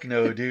 Fuck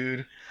no,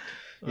 dude.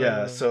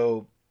 Yeah,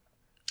 so,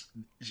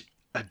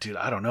 dude,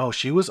 I don't know.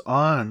 She was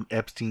on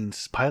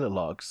Epstein's pilot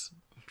logs.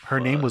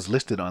 Her name was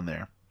listed on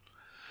there.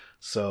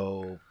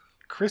 So,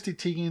 Chrissy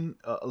Teigen,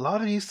 a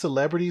lot of these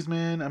celebrities,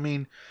 man, I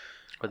mean...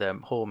 Or that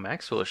whole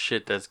Maxwell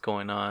shit that's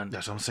going on.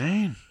 That's what I'm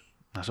saying.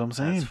 That's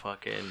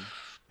fucking...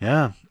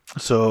 Yeah.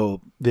 So,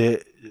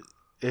 this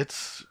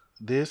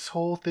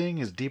whole thing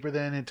is deeper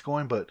than it's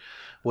going, but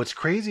what's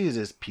crazy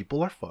is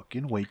people are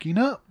fucking waking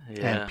up.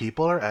 Yeah. And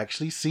people are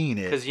actually seeing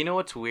it. Because you know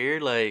what's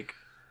weird? Like...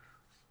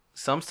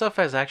 Some stuff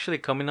has actually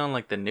coming on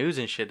like the news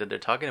and shit that they're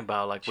talking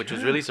about, like which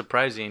was really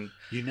surprising.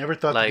 You never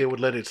thought that they would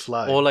let it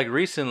slide. Well, like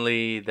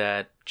recently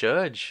that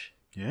judge.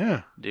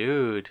 Yeah.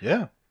 Dude.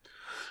 Yeah.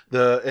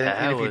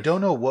 And if you don't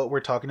know what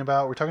we're talking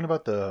about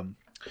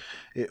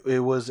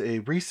it was a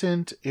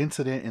recent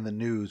incident in the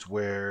news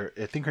where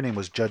I think her name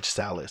was Judge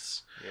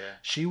Salas. Yeah.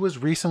 She was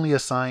recently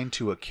assigned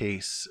to a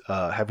case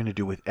having to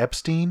do with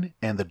Epstein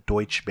and the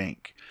Deutsche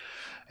Bank.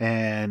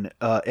 And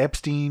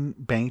Epstein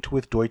banked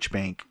with Deutsche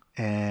Bank.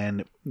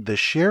 And the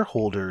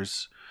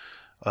shareholders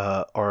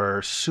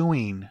are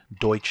suing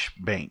Deutsche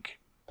Bank.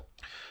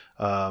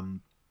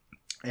 And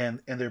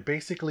they're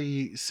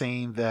basically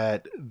saying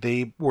that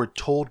they were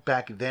told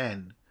back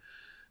then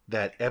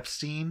that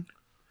Epstein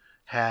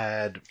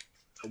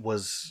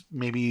was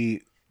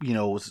maybe,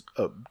 was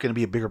going to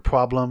be a bigger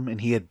problem,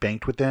 and he had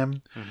banked with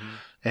them. Mm-hmm.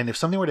 And if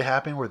something were to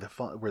happen where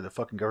the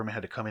fucking government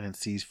had to come in and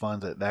seize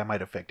funds, that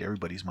might affect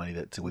everybody's money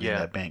that's within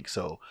that bank.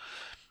 So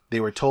they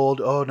were told,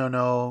 oh,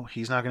 no,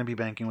 he's not going to be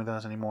banking with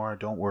us anymore.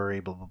 Don't worry,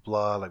 blah, blah,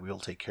 blah. Like, we'll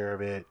take care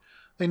of it.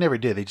 They never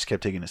did. They just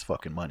kept taking his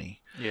fucking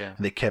money. Yeah.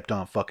 And they kept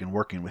on fucking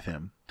working with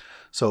him.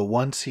 So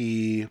once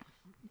he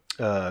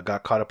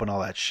got caught up on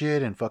all that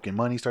shit and fucking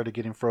money started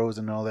getting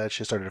frozen and all that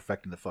shit started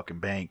affecting the fucking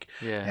bank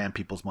and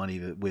people's money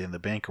within the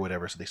bank or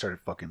whatever. So they started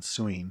fucking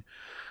suing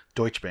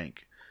Deutsche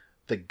Bank.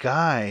 The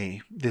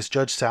guy, this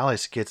Judge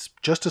Salas, gets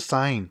just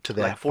assigned to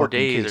that like 4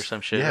 days case. Or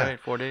some shit, right?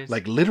 4 days?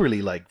 Like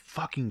literally like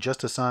fucking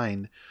just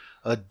assigned.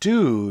 A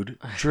dude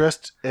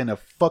dressed in a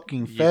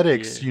fucking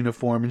FedEx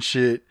uniform and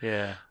shit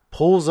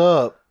pulls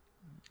up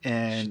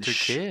and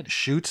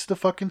shoots the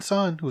fucking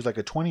son, who's like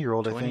a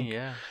 20-year-old, I think.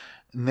 Yeah.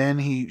 And then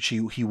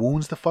he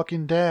wounds the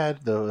fucking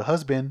dad, the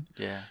husband.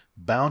 Yeah.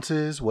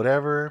 Bounces,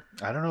 whatever.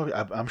 I don't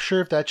know. I'm sure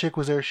if that chick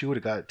was there, she would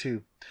have got it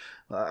too.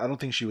 I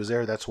don't think she was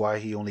there. That's why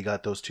he only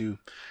got those 2.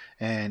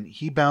 And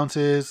he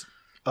bounces.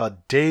 A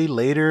day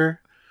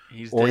later,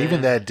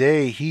 even that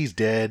day, he's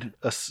dead.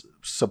 A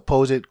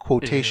supposed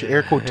quotation,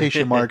 air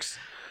quotation marks,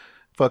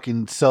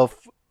 fucking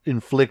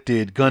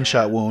self-inflicted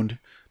gunshot wound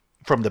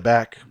from the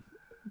back.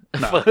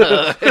 From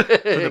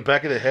the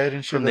back of the head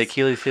and shit. From the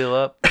Achilles heel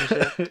up.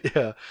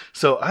 Yeah.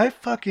 So I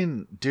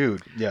fucking,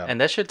 dude, yeah. And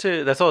that shit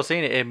too, that's all I was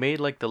saying. It made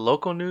like the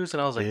local news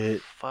and I was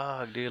like,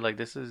 fuck, dude, like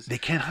this is... They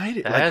can't hide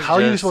it. Like, how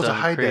are you supposed to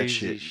hide that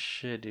shit?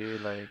 Shit,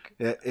 dude, like...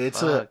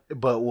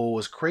 But what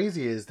was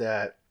crazy is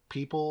that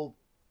people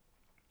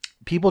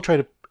try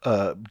to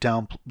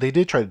they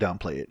did try to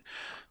downplay it.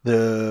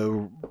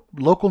 The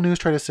local news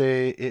tried to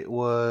say it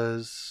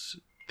was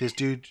this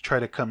dude tried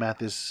to come at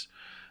this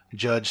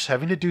judge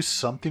having to do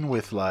something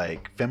with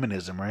like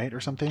feminism, right, or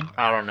something.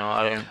 I don't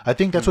know. I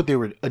think that's what they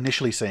were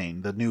initially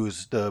saying.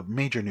 The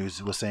major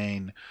news was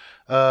saying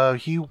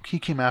he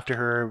came after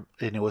her,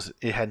 and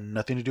it had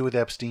nothing to do with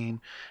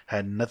Epstein,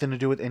 had nothing to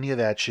do with any of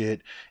that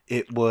shit.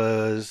 It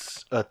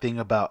was a thing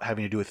about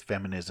having to do with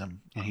feminism,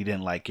 and he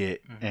didn't like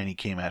it, and he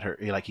came at her,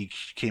 like he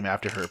came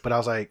after her. But I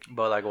was like,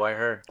 why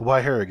her?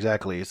 Why her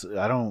exactly?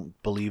 I don't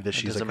believe that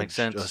she's like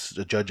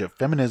a judge of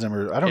feminism,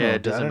 or I don't know.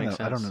 It doesn't make sense.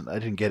 I don't know. I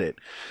didn't get it.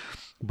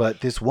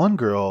 But this one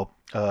girl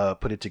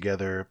put it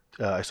together.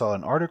 I saw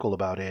an article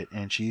about it,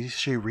 and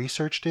she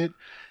researched it.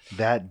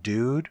 That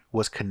dude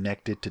was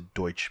connected to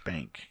Deutsche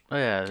Bank. Oh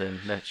yeah, then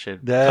that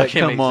shit.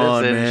 Come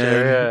on,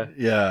 man. Sure,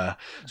 yeah.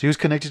 So he was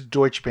connected to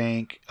Deutsche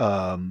Bank.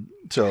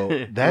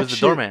 So that was the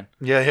doorman.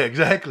 Yeah,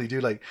 exactly,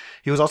 dude. Like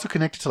he was also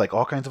connected to like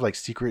all kinds of like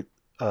secret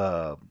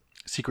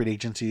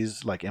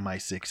agencies like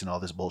MI6 and all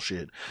this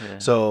bullshit. Yeah.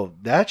 So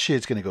that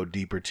shit's gonna go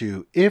deeper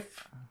too.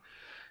 If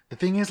the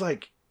thing is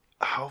like,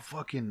 how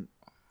fucking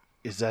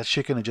is that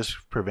shit gonna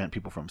just prevent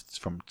people from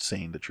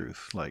saying the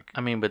truth? Like,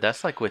 I mean, but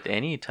that's like with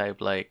any type,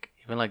 like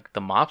even like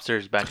the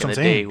mobsters back in the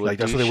day would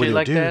do shit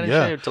like that and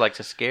shit to like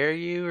to scare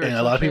you. And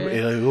a lot of people,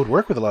 it would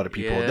work with a lot of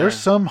people. Yeah. There's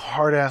some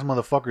hard ass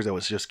motherfuckers that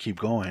would just keep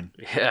going.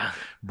 Yeah,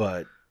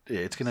 but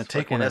it's gonna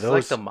take one of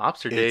those. Like the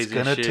mobster days. It's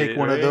gonna take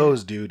one of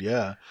those, dude.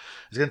 Yeah,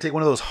 it's gonna take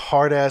one of those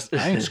hard ass.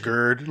 I ain't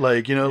scared.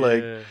 Like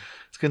like.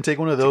 It's gonna take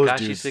one of those Tekashi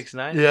dudes.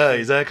 6ix9ine? Yeah,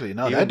 exactly.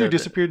 No, that dude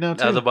disappeared now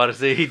too. I was about to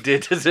say he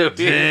did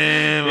disappear.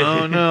 Damn!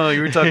 Oh no,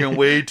 you were talking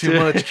way too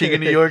much King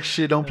of New York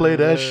shit. Don't play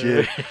that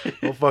shit.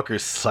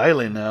 Motherfucker's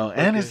silent now,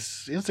 and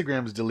his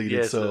Instagram's deleted.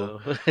 Yeah,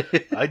 so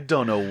I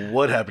don't know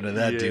what happened to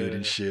that dude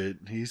and shit.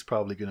 He's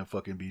probably gonna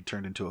fucking be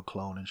turned into a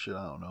clone and shit.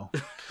 I don't know.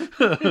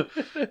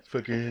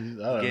 Fucking,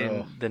 I don't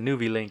know. The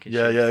Nuvi link. And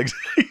shit. Yeah.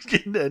 He's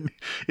getting that.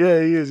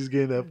 Yeah, he is. He's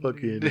getting that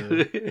fucking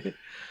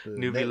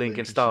Nuvi link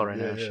installed right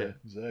now. Yeah, shit.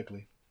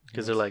 Exactly.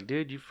 Because they're like,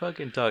 dude, you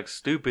fucking talk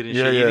stupid and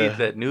shit. You need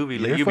that Nuvi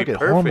link. You be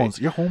perfect.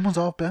 Your hormones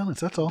off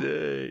balance. That's all.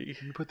 Dang.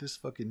 You put this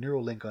fucking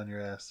neural link on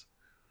your ass.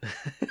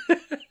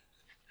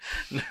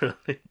 Yeah,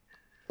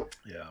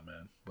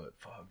 man. But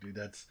fuck, dude,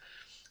 that's.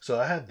 So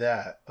I had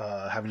that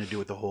having to do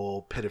with the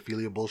whole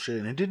pedophilia bullshit,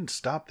 and it didn't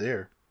stop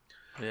there.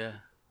 Yeah.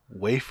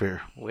 Wayfair,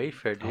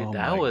 dude. Oh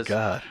that my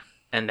God.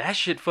 And that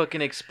shit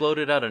fucking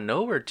exploded out of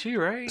nowhere too,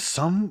 right?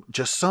 Some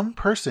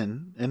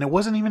person, and it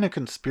wasn't even a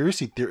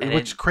conspiracy theory. And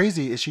What's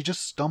crazy is she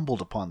just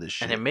stumbled upon this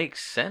shit. And it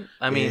makes sense.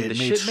 I mean, the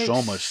shit makes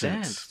so much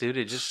sense, dude.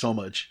 It just so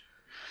much.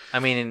 I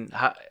mean,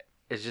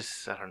 it's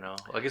just, I don't know.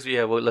 I guess,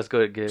 yeah, well, let's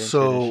go get into this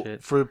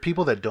shit. For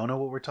people that don't know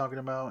what we're talking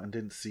about and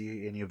didn't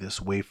see any of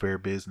this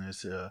Wayfair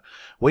business,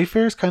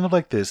 Wayfair is kind of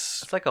like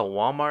this. It's like a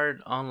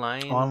Walmart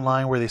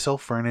online where they sell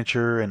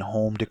furniture and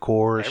home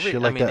decor, shit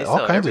like that.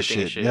 All kinds of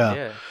shit.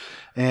 Yeah.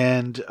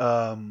 And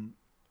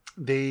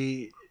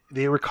they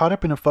were caught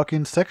up in a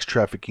fucking sex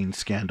trafficking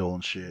scandal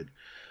and shit.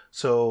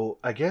 So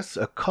I guess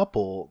a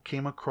couple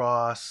came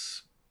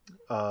across.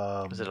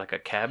 Was it like a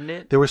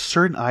cabinet? There were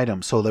certain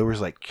items. So there was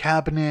like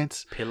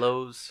cabinets,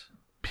 pillows,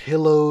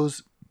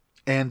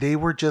 and they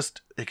were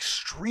just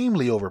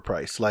extremely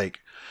overpriced.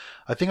 Like,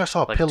 I think I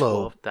saw a like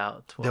pillow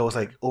 12, that was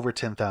like over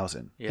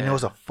 10,000, yeah. and it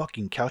was a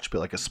fucking couch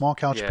pillow, like a small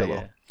couch pillow.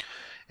 Yeah.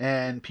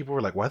 And people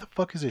were like, "Why the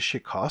fuck is this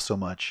shit cost so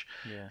much?"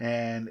 Yeah.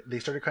 And they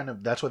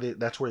started that's where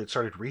they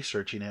started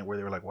researching it. Where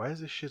they were like, "Why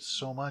is this shit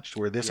so much?"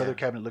 Where this other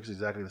cabinet looks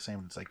exactly the same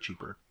and it's like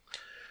cheaper.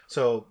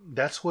 So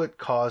that's what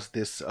caused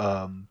this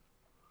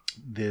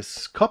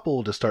this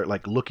couple to start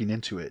like looking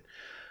into it.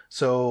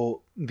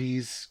 So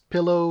these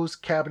pillows,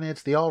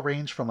 cabinets, they all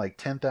range from like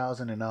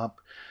 10,000 and up.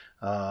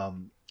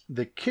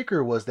 The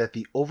kicker was that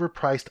the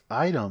overpriced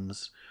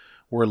items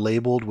were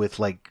labeled with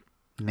like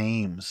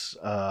names,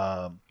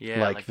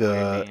 like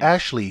the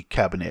Ashley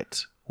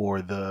cabinet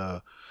or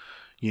the,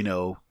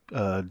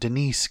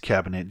 Denise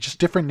cabinet, just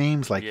different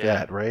names like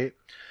that, right?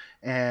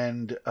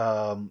 And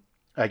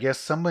I guess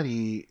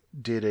somebody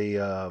did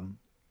a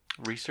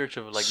research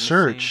of like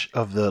search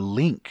of the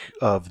link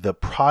of the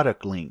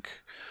product link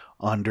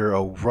under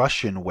a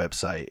Russian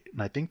website,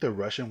 and I think the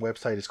Russian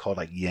website is called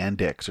like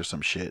Yandex or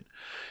some shit.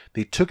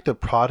 They took the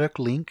product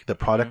link, the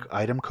product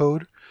item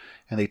code,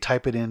 and they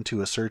type it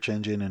into a search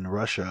engine in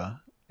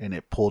Russia, and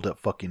it pulled up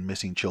fucking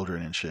missing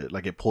children and shit.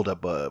 Like it pulled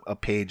up a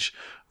page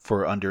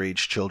for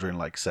underage children,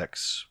 like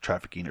sex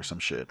trafficking or some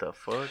shit. The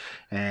fuck?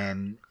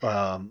 And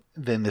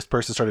then this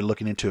person started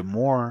looking into it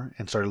more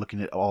and started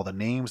looking at all the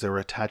names that were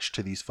attached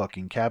to these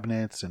fucking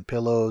cabinets and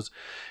pillows,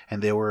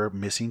 and they were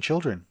missing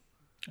children.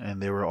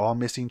 And they were all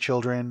missing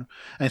children,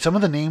 and some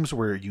of the names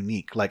were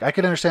unique. Like I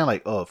could understand,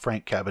 like, oh,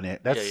 Frank Cabinet.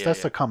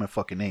 That's a common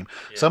fucking name.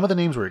 Yeah. Some of the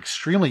names were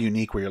extremely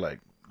unique. Where you're like,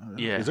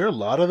 is there a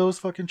lot of those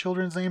fucking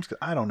children's names? 'Cause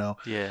I don't know.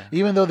 Yeah.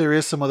 Even though there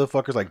is some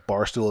motherfuckers like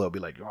Barstool that'll be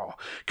like, oh,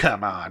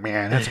 come on,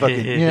 man, that's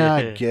fucking yeah,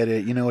 I get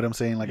it. You know what I'm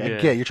saying? Like I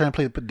get you're trying to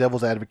play the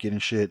devil's advocate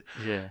and shit.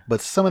 Yeah.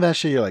 But some of that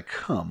shit, you're like,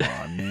 come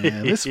on,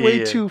 man, this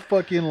way too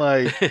fucking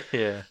like.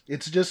 Yeah.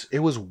 It's just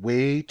it was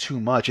way too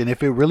much, and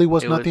if it really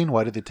was nothing,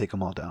 why did they take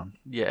them all down?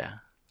 Yeah.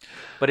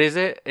 But is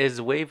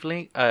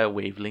Wayfair,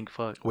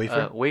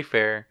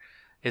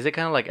 is it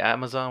kind of like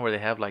Amazon where they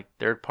have like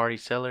third party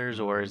sellers,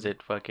 or is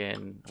it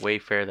fucking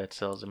Wayfair that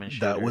sells them and shit?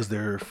 That was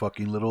their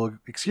fucking little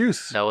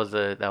excuse. That was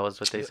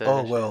what they said.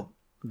 Oh well,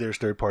 there's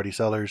third party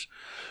sellers.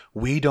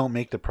 We don't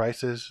make the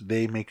prices;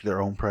 they make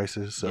their own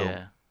prices.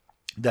 So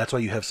that's why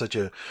you have such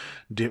a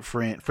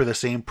different for the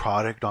same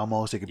product.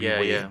 Almost it could be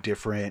way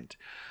different.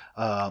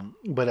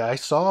 But I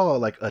saw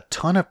like a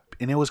ton of,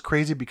 and it was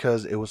crazy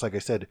because it was like I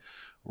said,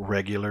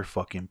 regular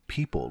fucking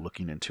people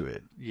looking into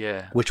it.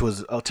 Yeah. Which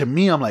was to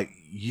me, I'm like,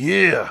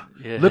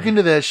 look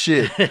into that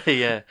shit.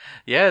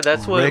 yeah.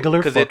 That's what regular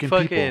because fucking it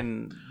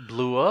fucking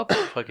blew up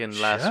fucking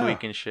last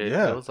week and shit.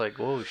 Yeah. I was like,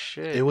 whoa,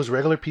 shit. It was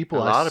regular people.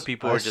 A lot of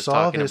people were just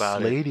talking about it. I saw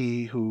this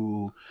lady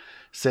who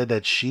said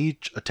that she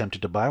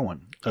attempted to buy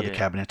one of the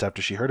cabinets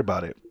after she heard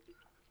about it.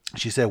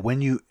 She said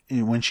when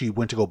she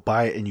went to go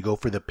buy it and you go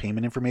for the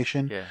payment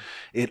information,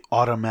 it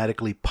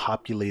automatically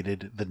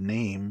populated the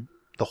name.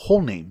 The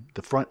whole name,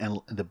 the front and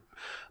the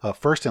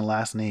first and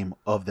last name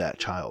of that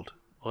child.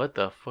 What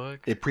the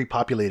fuck? It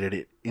pre-populated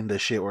it in the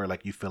shit where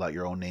like you fill out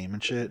your own name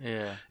and shit.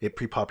 Yeah. It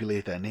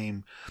pre-populated that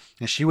name,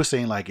 and she was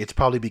saying like it's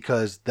probably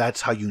because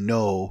that's how you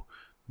know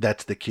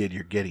that's the kid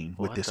you're getting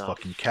with this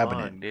fucking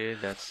cabinet.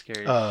 Dude, that's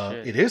scary as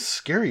shit. It is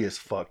scary as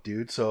fuck,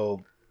 dude.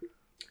 So,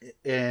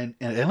 and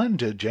Ellen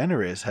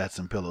DeGeneres had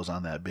some pillows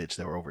on that bitch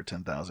that were over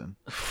 10,000.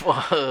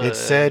 Fuck. It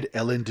said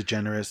Ellen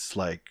DeGeneres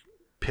like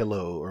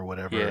pillow or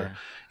whatever. Yeah.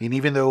 And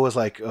even though it was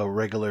like a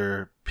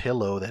regular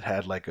pillow that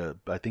had like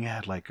I think it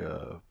had like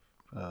a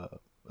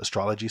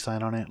astrology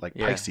sign on it, like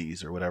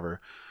Pisces or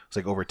whatever. It's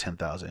like over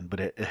 10,000,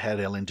 but it had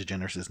Ellen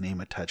DeGeneres' name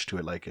attached to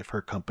it. Like if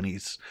her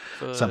company's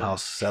somehow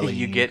selling,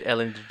 you get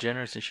Ellen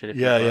DeGeneres and shit.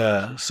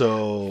 Yeah.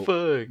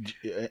 So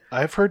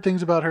I've heard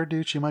things about her,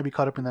 dude. She might be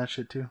caught up in that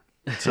shit too.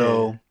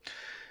 So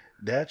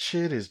that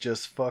shit is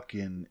just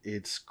fucking.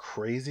 It's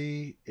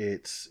crazy.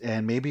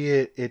 And maybe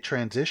it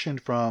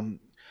transitioned from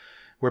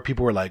where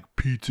people were like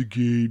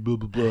Pizzagate, blah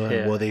blah blah.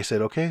 Yeah. Well, they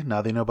said, okay,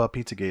 now they know about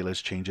Pizzagate.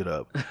 Let's change it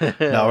up.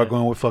 Now we're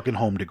going with fucking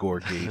Home Decor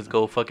Gate. Let's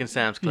go fucking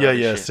Sam's Club.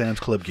 Yeah, Sam's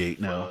Club Gate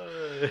now.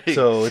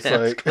 So it's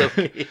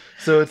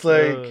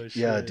like,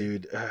 yeah,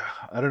 dude.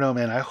 I don't know,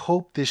 man. I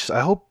hope this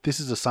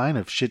is a sign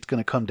of shit's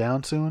gonna come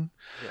down soon.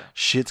 Yeah.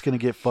 Shit's gonna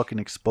get fucking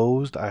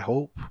exposed. I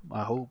hope,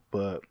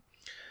 but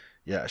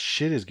yeah,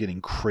 shit is getting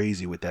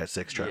crazy with that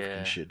sex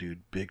trafficking shit,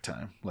 dude. Big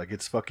time. Like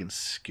it's fucking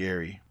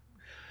scary.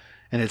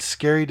 And it's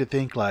scary to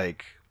think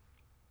like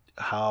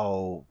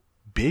how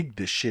big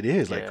this shit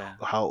is, like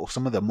how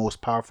some of the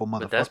most powerful motherfuckers.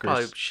 But that's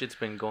probably shit's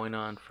been going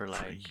on for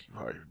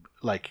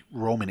like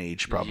Roman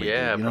age, probably.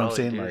 Yeah, you know what I'm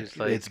saying?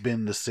 Like it's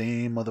been the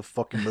same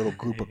motherfucking little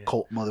group of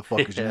cult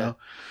motherfuckers. You know,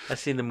 I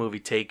seen the movie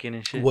Taken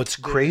and shit. What's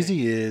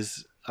crazy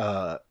is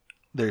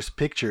there's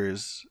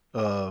pictures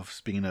of,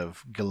 speaking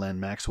of Ghislaine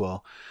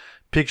Maxwell,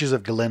 pictures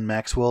of Ghislaine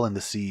Maxwell and the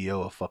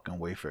CEO of fucking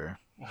Wayfair.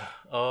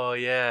 Oh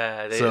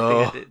yeah, they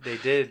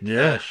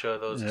did show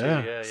those two.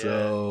 Yeah.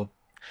 So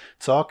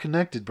it's all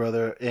connected,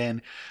 brother,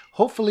 and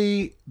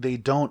hopefully they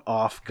don't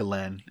off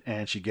Ghislaine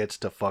and she gets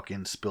to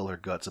fucking spill her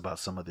guts about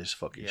some of this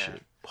fucking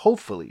shit.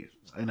 Hopefully,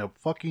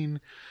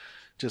 fucking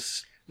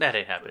just that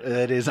ain't happening.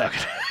 That is not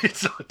gonna happen.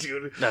 So,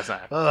 dude, that's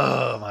not happening.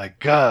 Oh my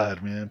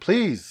god, man!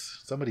 Please,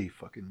 somebody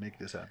fucking make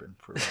this happen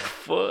for.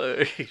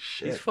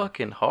 She's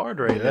fucking hard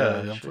right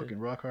now. Yeah, I'm fucking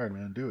rock hard,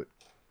 man. Do it.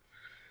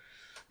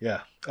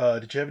 Yeah.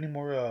 Did you have any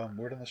more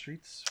word on the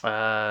streets?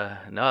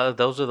 No,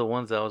 those are the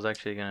ones that I was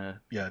actually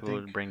gonna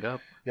bring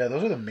up. Yeah,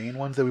 those are the main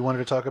ones that we wanted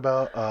to talk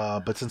about.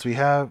 But since we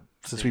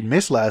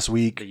missed last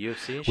week, the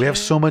UFC we have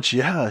so much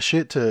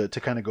shit to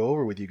kind of go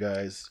over with you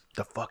guys.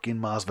 The fucking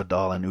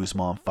Masvidal and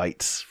Usman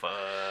fights. Fuck.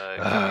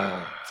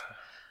 I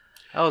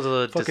was a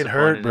little fucking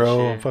hurt,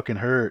 bro. I'm fucking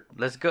hurt.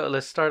 Let's go.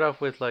 Let's start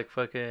off with like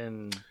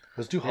fucking.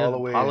 Let's do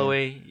Holloway.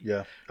 Holloway.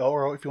 Yeah.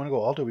 Or if you want to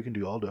go Aldo, we can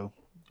do Aldo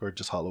or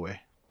just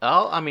Holloway.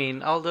 Aldo, we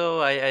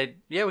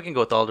can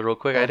go with Aldo real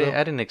quick. I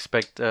didn't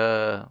expect.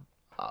 To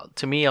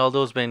me,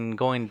 Aldo's been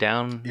going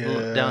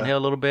downhill a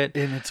little bit.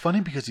 And it's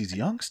funny because he's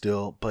young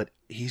still, but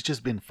he's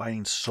just been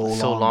fighting so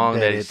long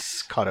that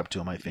it's caught up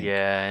to him, I think.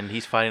 Yeah, and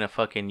he's fighting a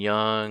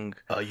young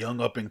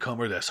up and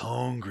comer that's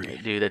hungry,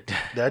 dude.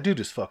 That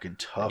dude is fucking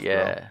tough,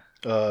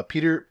 bro.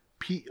 Piotr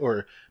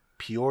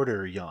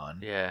Yan.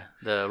 Yeah,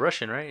 the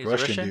Russian, right?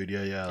 Russian dude.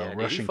 Yeah.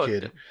 Russian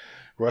kid.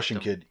 Russian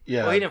kid,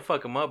 yeah. Well, he didn't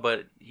fuck him up,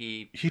 but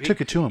he took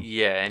it to him.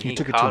 Yeah, and he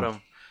caught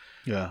him.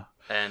 Yeah.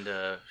 And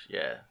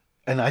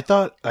And I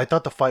thought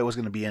the fight was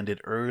gonna be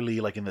ended early,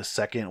 like in the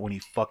second when he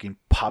fucking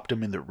popped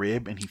him in the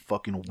rib and he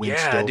fucking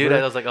winced over. Yeah, dude,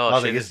 I was like,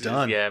 shit, it's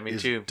done. Yeah, me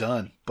too. It's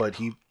done. But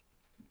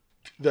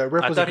the ref was a good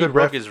ref. I thought he broke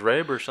ref. his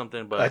rib or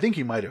something, but I think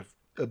he might have.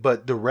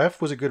 But the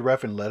ref was a good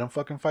ref and let him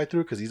fucking fight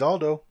through because he's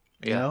Aldo.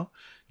 You know,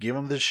 give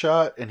him the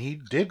shot, and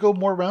he did go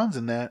more rounds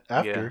than that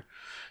after. Yeah.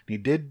 He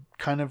did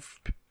kind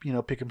of,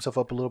 pick himself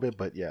up a little bit,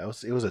 but yeah,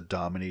 it was a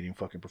dominating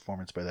fucking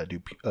performance by that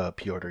dude,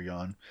 Piotr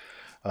Yan.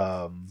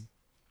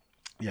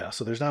 Yeah,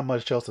 so there's not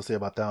much else to say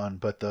about that one,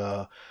 but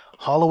the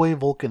Holloway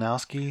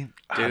Volkanovski,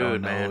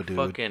 dude.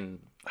 Fucking,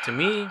 to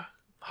me,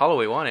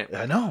 Holloway won it.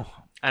 I know.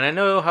 And I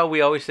know how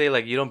we always say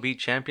like you don't beat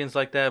champions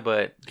like that,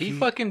 but he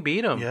fucking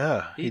beat him.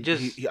 Yeah,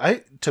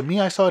 to me,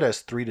 I saw it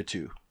as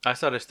 3-2. I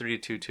saw it as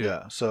 3-2 too.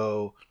 Yeah,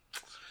 so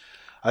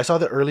I saw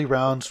the early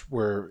rounds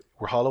were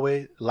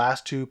Holloway,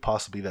 last two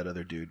possibly that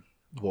other dude,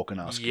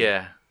 Volkanovski.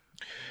 Yeah,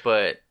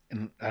 but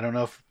and I don't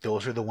know if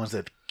those are the ones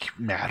that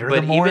matter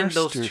the most. But even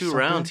those two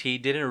rounds, he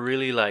didn't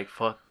really like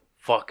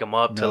fuck him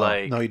up to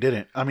like. No, he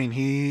didn't. I mean,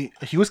 he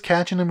was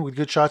catching him with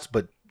good shots,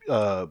 but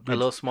a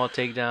little small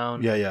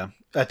takedown. Yeah.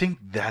 I think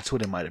that's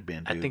what it might have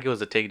been, dude. I think it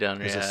was a takedown.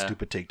 It was a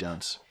stupid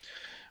takedowns,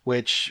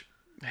 which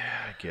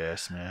I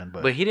guess, man.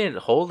 But he didn't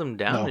hold him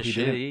down. No, he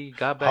didn't. He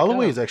got back.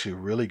 Holloway is actually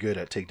really good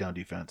at takedown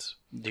defense.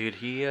 Dude,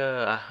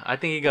 I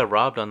think he got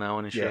robbed on that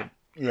one and shit.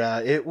 Yeah,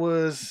 it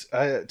was.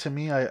 To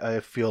me, I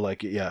feel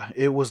like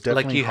it was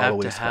definitely like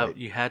Holloway's fight.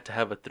 You had to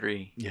have a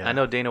 3. Yeah. I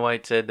know Dana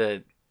White said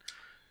that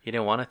he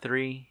didn't want a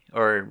 3,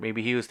 or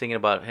maybe he was thinking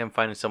about him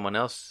finding someone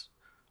else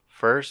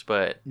first.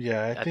 But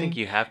yeah, I think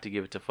you have to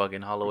give it to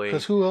fucking Holloway.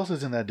 Because who else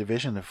is in that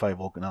division to fight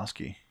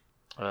Volkanovski?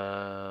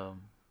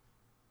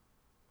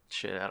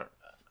 Shit, I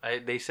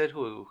don't. They said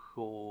who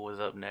was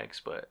up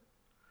next, but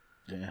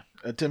yeah,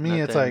 to me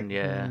it's like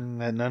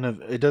none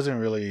of it doesn't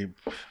really.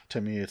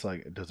 To me, it's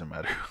like it doesn't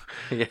matter.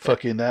 Yeah.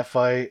 Fucking that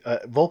fight,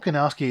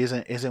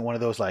 Volkanovski isn't one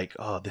of those like,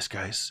 oh, this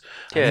guy's.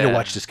 I need to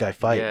watch this guy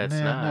fight. Yeah, it's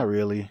not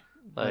really.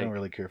 Like, I don't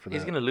really care for that.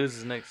 He's gonna lose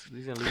his next.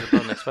 He's gonna lose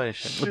the next fight and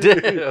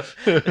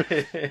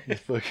shit. He's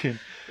fucking.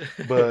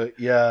 But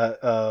yeah,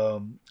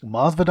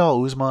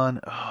 Masvidal Usman.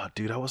 Oh,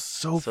 dude, I was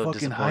so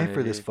fucking hyped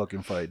for this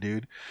fucking fight,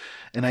 dude.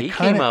 And he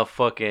came out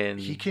fucking.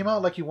 He came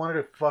out like he wanted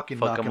to fucking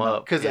knock him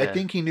out because I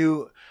think he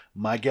knew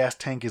my gas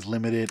tank is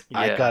limited. Yeah.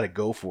 I gotta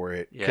go for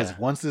it because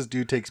once this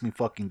dude takes me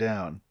fucking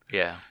down,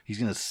 he's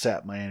gonna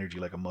sap my energy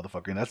like a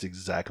motherfucker, and that's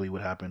exactly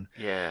what happened.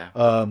 Yeah.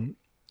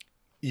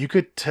 You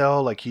could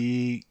tell like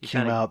he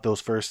came out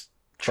those first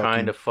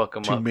trying to fuck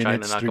him 2 up, minutes,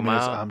 trying to knock 3 him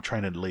minutes. out. I'm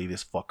trying to lay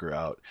this fucker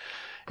out,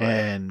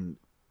 and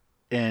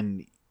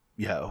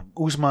yeah,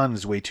 Usman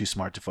is way too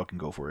smart to fucking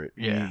go for it.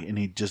 Yeah, and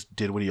he just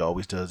did what he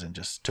always does and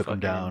just took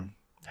him down,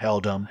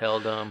 held him,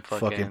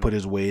 fucking put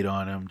his weight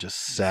on him, just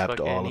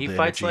sapped all of the energy. He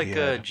fights like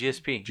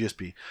GSP.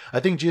 GSP. I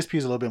think GSP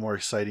is a little bit more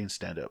exciting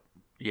stand up.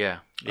 Yeah.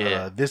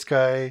 This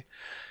guy,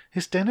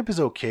 his stand up is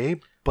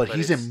okay. But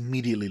he's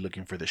immediately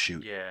looking for the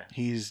shoot. Yeah.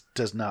 He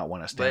does not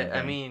want to stand. But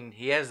I mean,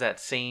 he has that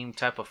same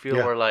type of feel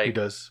where like he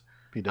does.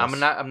 I'm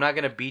not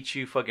gonna beat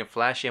you fucking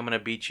flashy. I'm gonna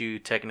beat you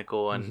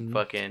technical and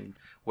fucking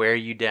wear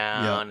you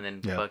down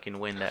and then fucking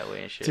win that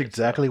way and shit. It's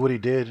exactly what he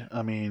did.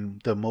 I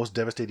mean, the most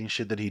devastating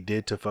shit that he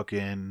did to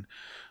fucking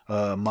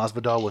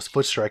Masvidal was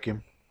foot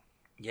striking.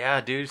 Yeah,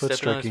 dude,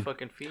 stepping on his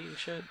fucking feet and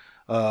shit.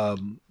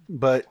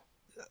 But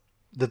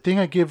the thing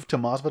I give to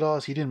Masvidal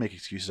is he didn't make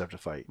excuses after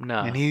the fight. No.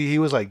 And he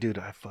was like, dude,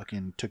 I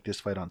fucking took this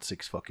fight on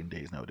 6 fucking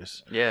days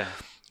notice. Yeah.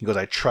 He goes,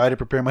 I tried to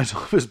prepare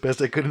myself as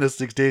best I could in the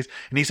 6 days.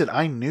 And he said,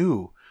 I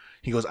knew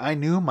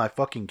my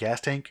fucking gas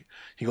tank.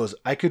 He goes,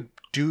 I could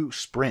do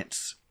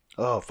sprints.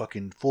 Oh,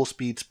 fucking full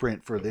speed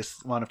sprint for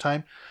this amount of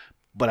time.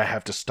 But I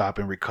have to stop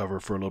and recover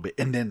for a little bit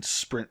and then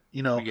sprint,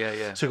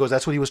 Yeah. So he goes,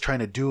 that's what he was trying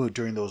to do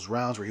during those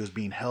rounds where he was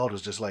being held.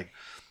 Was just like,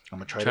 I'm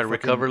going to try to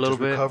recover a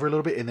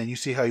little bit. And then you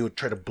see how he would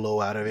try to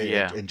blow out of it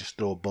and just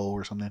throw a bow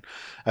or something.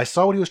 I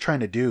saw what he was trying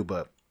to do,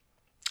 but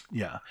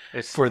yeah.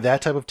 For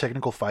that type of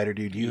technical fighter,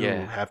 dude, you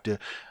have to...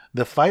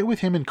 The fight with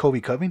him and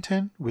Kobe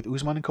Covington, with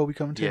Usman and Kobe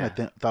Covington, I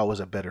thought was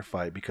a better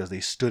fight because they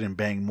stood and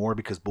banged more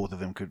because both of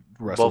them could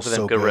wrestle Both of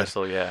them could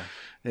wrestle, yeah.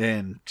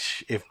 And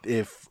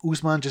if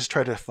Usman just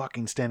tried to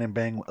fucking stand and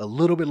bang a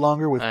little bit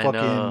longer with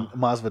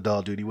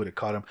Masvidal, dude, he would have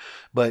caught him.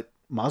 But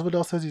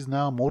Masvidal says he's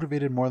now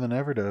motivated more than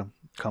ever to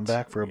come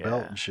back for a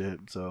belt and shit.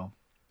 So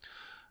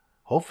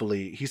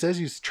hopefully, he says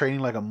he's training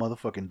like a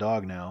motherfucking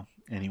dog now,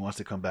 and he wants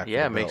to come back.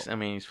 Yeah,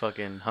 he's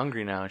fucking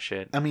hungry now and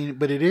shit. I mean,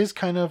 but it is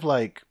kind of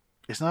like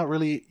it's not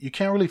really. You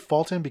can't really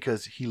fault him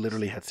because he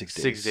literally had 6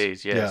 days. 6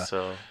 days, yeah.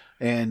 So.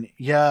 And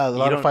a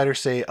lot of fighters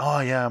say, "Oh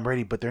yeah, I'm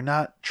ready," but they're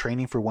not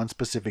training for one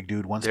specific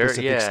dude, one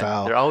specific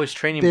style. They're always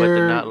training, but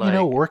they're not like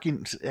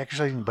working,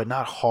 exercising, but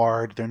not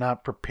hard. They're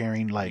not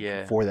preparing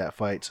for that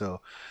fight.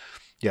 So,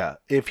 yeah,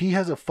 if he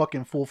has a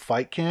fucking full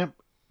fight camp,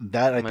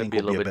 that I think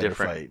will be a better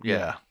fight.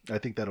 Yeah, I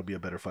think that'll be a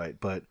better fight.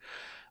 But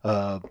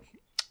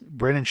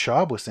Brendan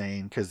Schaub was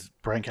saying, because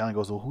Brian Callen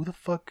goes, "Well, who the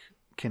fuck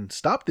can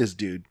stop this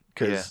dude?"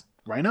 Because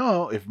right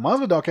now, if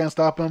Masvidal can't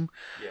stop him,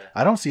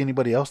 I don't see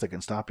anybody else that can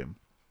stop him.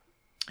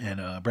 And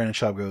Brandon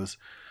Schaub goes,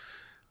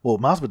 well,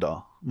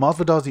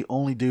 Masvidal's the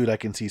only dude I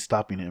can see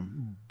stopping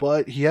him.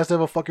 But he has to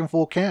have a fucking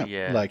full camp.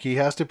 Yeah. Like, he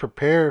has to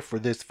prepare for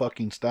this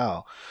fucking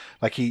style.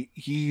 Like,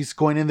 he's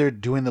going in there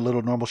doing the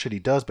little normal shit he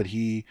does, but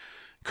he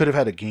could have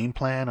had a game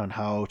plan on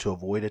how to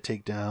avoid a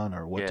takedown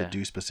or what to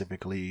do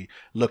specifically.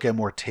 Look at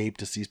more tape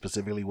to see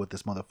specifically what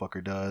this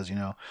motherfucker does,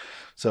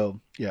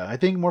 So, yeah, I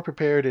think more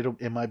prepared,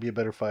 it might be a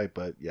better fight,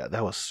 but yeah,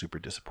 that was super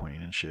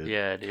disappointing and shit.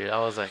 Yeah, dude, I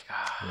was like,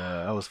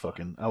 yeah, I was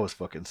fucking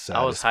sad.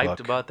 I was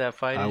hyped about that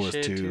fight and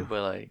shit too,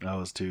 but like, I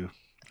was too.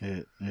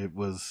 It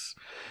was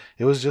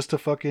just a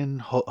fucking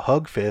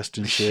hug fest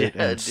and shit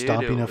and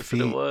stomping of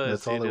feet.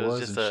 That's all it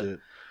was and shit.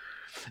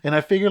 And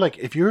I figure, like,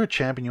 if you're a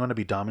champ and you want to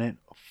be dominant,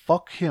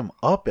 fuck him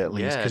up at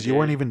least, because you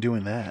weren't even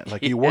doing that.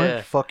 Like, you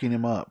weren't fucking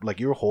him up. Like,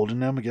 you were holding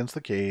him against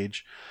the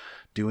cage,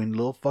 doing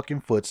little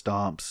fucking foot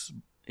stomps.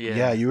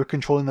 Yeah, you were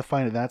controlling the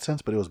fight in that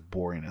sense, but it was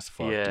boring as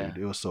fuck, dude.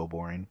 It was so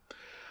boring.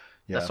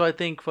 Yeah. That's why I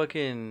think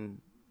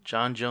fucking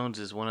John Jones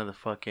is one of the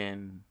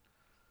fucking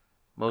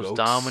most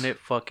dominant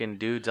fucking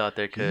dudes out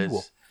there, because he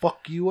will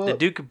fuck you up. The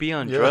dude could be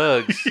on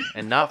drugs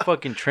and not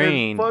fucking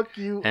train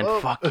and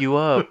fuck you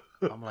up.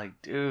 I'm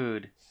like,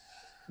 dude.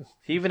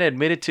 He even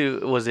admitted to,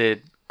 was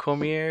it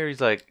Cormier?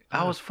 He's like,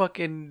 I was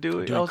fucking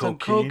I was on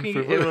cocaine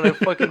in my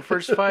fucking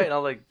first fight. And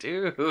I'm like,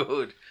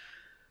 dude.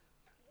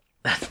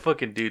 That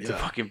fucking dude's a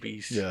fucking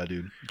beast. Yeah,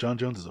 dude. John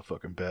Jones is a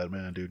fucking bad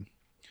man, dude.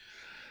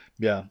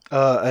 Yeah.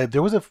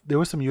 There was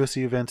some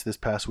UFC events this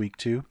past week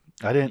too.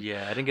 I didn't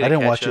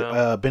watch it.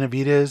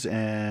 Benavidez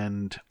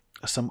and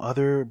some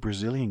other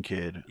Brazilian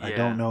kid. Yeah. I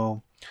don't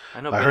know.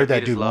 I heard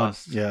that dude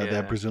lost. Won. Yeah,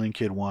 that Brazilian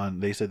kid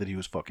won. They said that he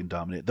was fucking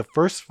dominant. The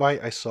first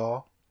fight I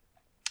saw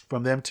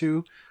from them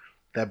two,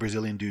 that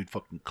Brazilian dude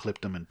fucking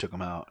clipped him and took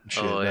him out and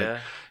shit. Oh, like,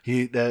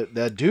 yeah?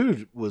 That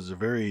dude was a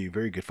very,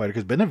 very good fighter,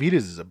 because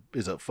Benavidez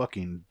is a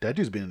fucking, that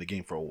dude's been in the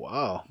game for a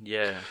while.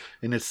 Yeah.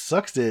 And it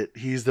sucks that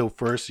he's the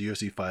first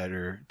UFC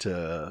fighter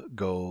to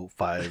go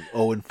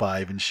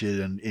 0-5 and shit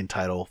in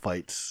title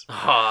fights.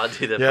 Oh,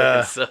 dude, that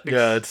fucking sucks.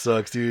 Yeah, it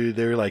sucks, dude.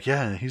 They were like,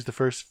 yeah, he's the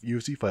first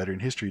UFC fighter in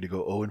history to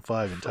go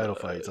 0-5 in title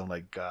fights. I'm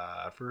like,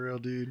 God, for real,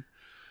 dude.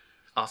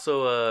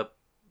 Also,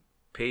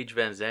 Paige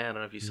Van Zandt, I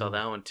don't know if you saw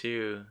that one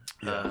too.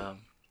 Yeah.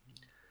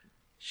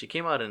 She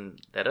came out and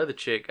that other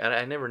chick,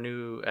 I never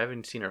knew, I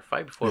haven't seen her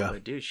fight before,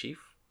 but dude, she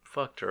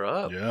fucked her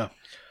up. Yeah.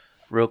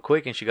 Real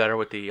quick, and she got her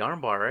with the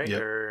armbar, right?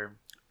 Yep. Or...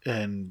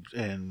 And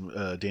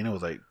Dana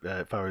was like,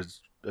 if I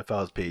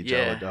was Paige,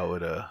 I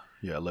would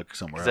look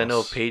somewhere else. Because I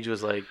know Paige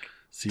was like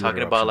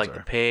talking about like the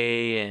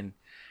pay, and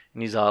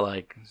he's all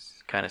like,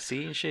 kind of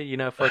seeing shit, you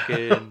know,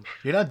 fucking.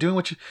 You're not doing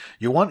what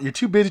you want. You're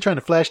too busy trying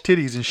to flash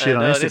titties and shit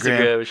on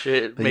Instagram.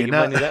 Shit, making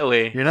money that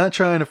way. You're not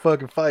trying to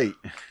fucking fight.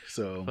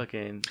 So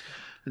fucking.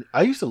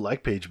 I used to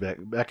like Paige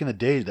back in the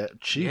day. That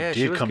she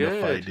did come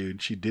to fight,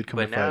 dude. She did come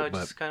to fight. But now it's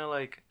just kind of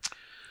like.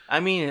 I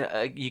mean,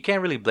 you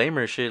can't really blame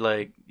her. Shit,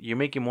 like you're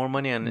making more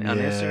money on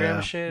Instagram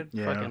and shit.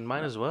 Yeah. Fucking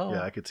might as well.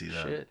 Yeah, I could see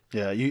that. Shit.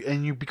 Yeah,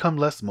 you become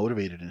less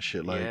motivated and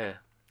shit. Like,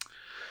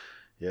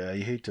 yeah,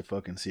 you hate to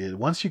fucking see it.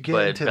 Once you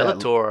get into Bellator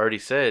that, already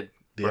said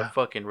we're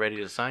fucking ready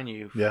to sign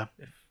you. Yeah.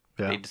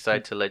 If they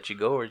decide to let you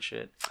go or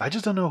shit. I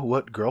just don't know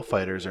what girl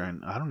fighters are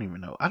in. I don't even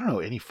know. I don't know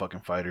any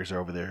fucking fighters are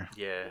over there.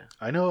 Yeah.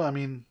 I know. I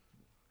mean,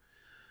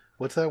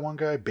 what's that one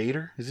guy?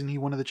 Bader? Isn't he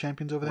one of the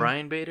champions over there?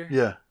 Ryan Bader?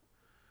 Yeah.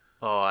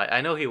 Oh, I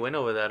know he went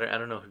over that. I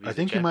don't know if he's I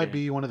think he might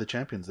be one of the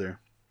champions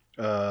there.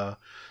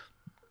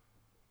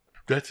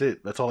 That's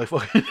it. That's all I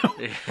fucking know.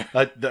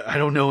 I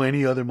don't know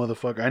any other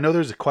motherfucker. I know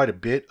there's quite a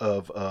bit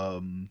of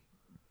what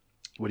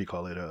do you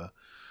call it?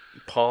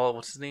 Paul.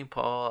 What's his name?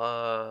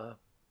 Paul.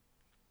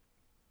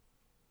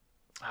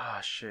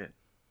 Shit.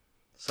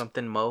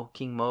 Something Mo.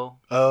 King Mo.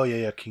 Oh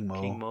yeah, King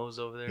Mo. King Mo's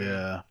over there.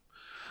 Yeah.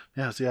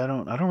 Yeah. See, I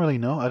don't really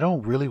know. I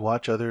don't really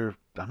watch other.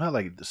 I'm not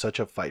like such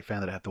a fight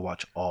fan that I have to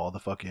watch all the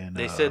fucking.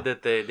 They said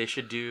that they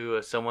should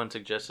do. Someone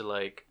suggested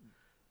like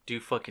do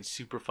fucking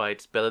super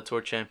fights,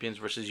 Bellator champions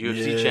versus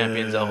UFC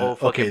champions, a whole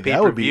fucking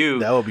pay-per-view.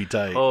 That would be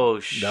tight.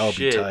 Oh shit, that would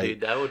be tight.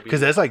 Dude, that would be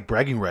because that's like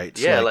bragging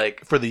rights. Yeah,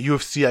 like for the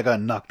UFC, I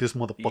gotta knock this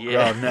motherfucker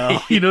out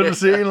now. You know what I'm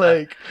saying?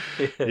 Like,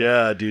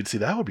 yeah, dude. See,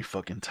 that would be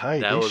fucking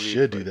tight. They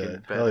should do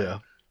that. Hell yeah,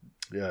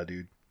 yeah,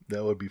 dude.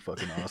 That would be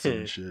fucking awesome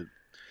and shit.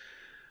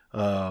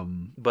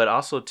 But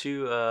also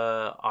too,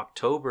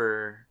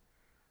 October.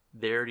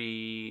 They're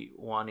already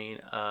wanting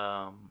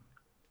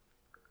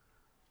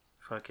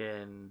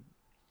fucking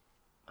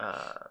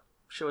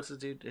shit, what's this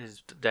dude?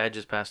 His dad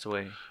just passed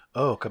away.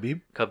 Oh,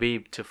 Khabib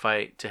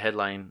to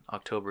headline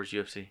October's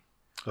UFC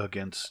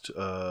against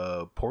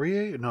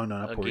Poirier? No,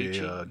 not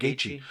Poirier.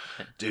 Gaethje.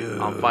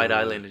 Dude, on Fight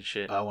Island and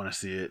shit. I want to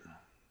see it.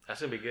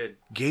 That's gonna be good.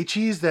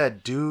 Gaethje's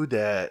that dude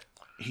that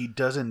he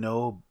doesn't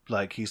know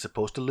like he's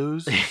supposed to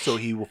lose, so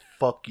he will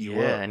fuck you up.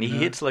 Yeah, and he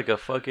hits like a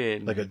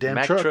fucking like a damn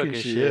Mack truck and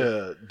shit.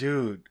 Yeah,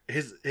 dude,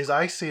 his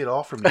eyes say it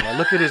all for me. I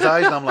look at his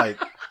eyes and I'm like,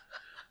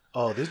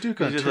 oh, this dude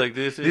gonna just like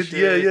this this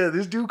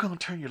dude gonna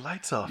turn your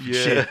lights off and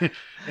shit,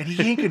 and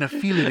he ain't gonna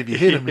feel it if you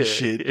hit him and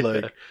shit.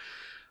 Like,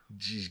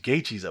 geez,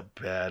 Gaethje's a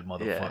bad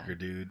motherfucker,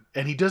 dude,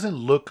 and he doesn't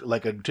look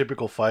like a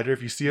typical fighter.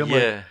 If you see him,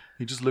 like,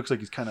 he just looks like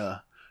he's kind of.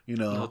 You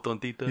know, no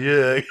tontito.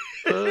 Yeah,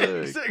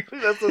 exactly.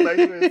 That's what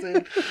I was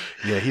saying.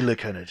 Yeah, he look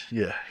kind of.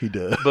 Yeah, he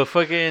does. But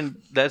fucking,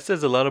 that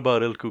says a lot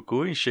about El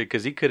Cucuy and shit,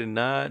 because he could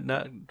not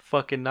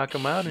fucking knock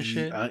him out and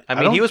shit. I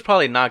mean, he was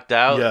probably knocked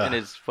out in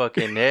his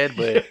fucking head,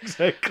 but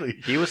exactly,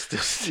 he was still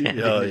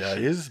standing. Yeah,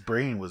 his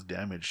brain was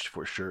damaged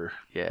for sure.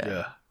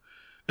 Yeah.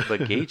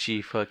 But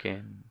Gaethje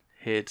fucking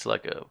hits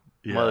like a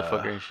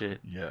motherfucker and shit.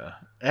 Yeah.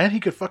 And he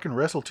could fucking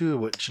wrestle too,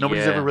 which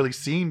nobody's ever really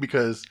seen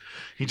because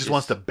he just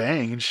wants to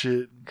bang and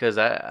shit. Because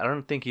I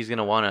don't think he's going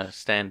to want to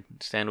stand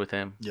with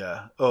him.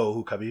 Yeah. Oh,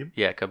 who, Khabib?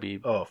 Yeah,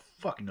 Khabib. Oh,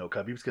 fucking no.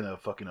 Khabib's going to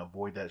fucking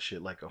avoid that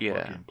shit like a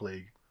fucking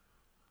plague.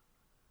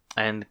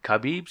 And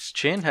Khabib's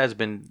chin has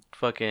been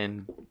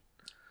fucking...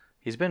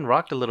 He's been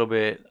rocked a little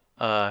bit.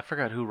 I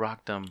forgot who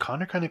rocked him.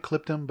 Conor kind of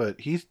clipped him,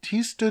 but he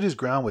stood his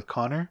ground with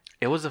Conor.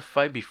 It was a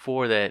fight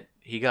before that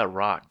he got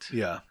rocked.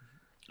 Yeah.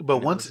 But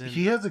once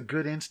he has a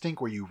good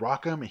instinct where you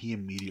rock him and he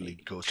immediately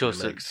goes for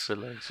legs.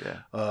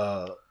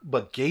 Yeah.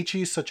 But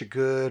Gaethje is such a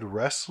good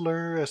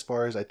wrestler as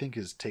far as I think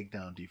his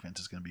takedown defense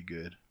is going to be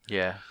good.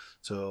 Yeah.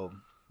 So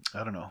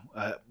I don't know.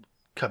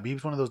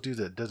 Khabib's one of those dudes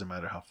that doesn't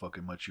matter how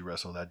fucking much you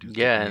wrestle. That dude's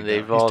and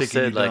they've all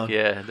said like,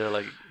 they're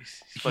like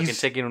he's fucking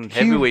taking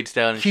heavyweights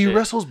down. And he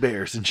wrestles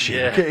bears and shit.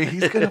 Yeah. Okay,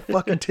 he's gonna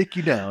fucking take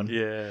you down.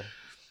 Yeah.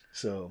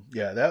 So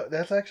yeah,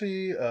 that's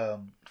actually I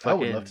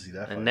would love to see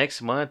that fight.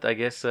 Next month, I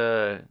guess.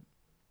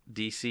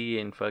 DC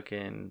and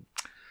fucking...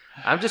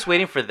 I'm just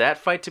waiting for that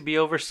fight to be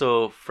over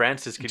so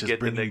Francis could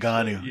get the next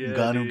Ngannou. Yeah,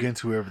 Ngannou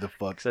against whoever the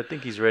fuck. Because I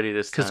think he's ready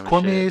this time. Because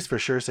Cormier is for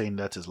sure saying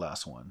that's his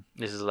last one.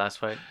 This is his last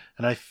fight?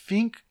 And I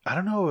think... I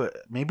don't know.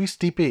 Maybe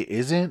Stipe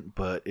isn't,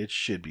 but it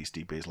should be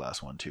Stipe's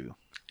last one too.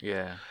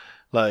 Yeah.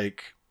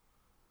 Like,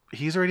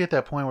 he's already at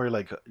that point where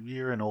like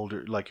you're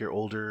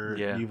older.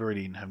 Yeah. You've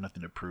already have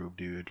nothing to prove,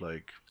 dude.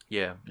 Like,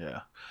 Yeah.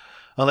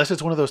 Unless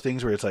it's one of those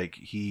things where it's like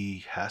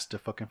he has to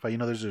fucking fight. You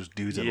know, there's those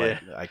dudes that Yeah. like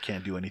I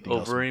can't do anything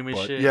else. Overeem and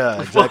but shit.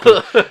 Yeah,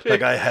 exactly.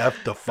 Like I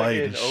have to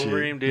fight and shit.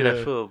 Overeem, dude.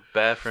 I feel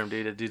bad for him,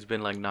 dude. That dude's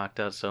been like knocked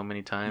out so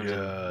many times.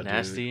 Yeah, and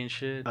nasty dude. and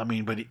shit. I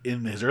mean, but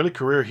in his early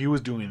career, he was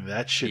doing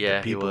that shit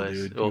to people,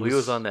 dude. Well, he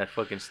was on that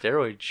fucking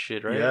steroid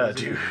shit, right? Yeah,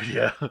 dude.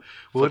 Yeah.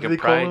 What did they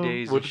call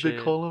him? What did they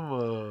call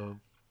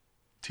him?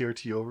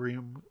 TRT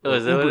Overeem. Oh,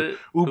 is that what it?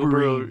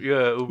 Ubereem.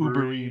 Yeah,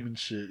 Ubereem and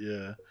shit.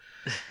 Yeah.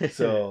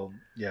 So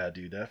yeah,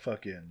 dude, that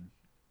fucking.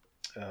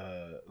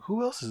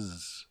 Who else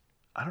is?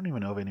 I don't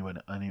even know of any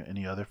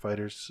other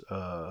fighters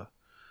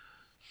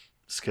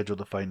scheduled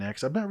to fight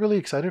next. I'm not really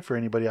excited for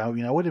anybody. I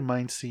mean, I wouldn't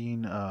mind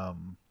seeing. I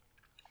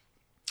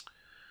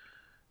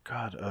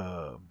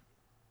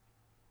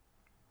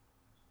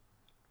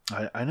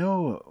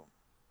know.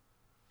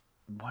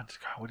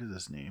 What is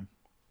his name?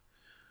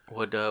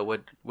 What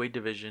weight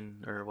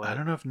division or what? I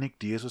don't know if Nick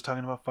Diaz was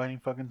talking about fighting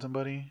fucking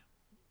somebody,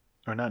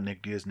 or not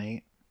Nick Diaz,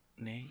 Nate.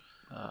 The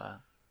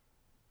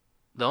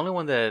only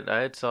one that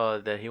I saw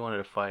that he wanted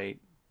to fight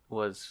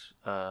was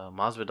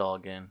Masvidal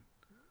again.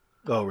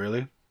 Oh,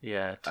 really?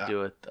 Yeah, to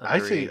do it. I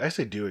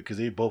say do it because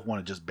they both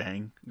want to just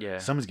bang. Yeah.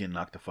 Someone's getting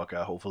knocked the fuck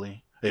out,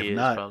 hopefully. If Diaz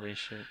not, probably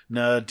shit.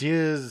 No,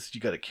 Diaz,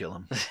 you gotta kill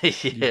him. Yeah.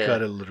 You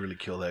gotta literally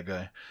kill that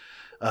guy.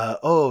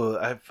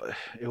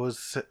 It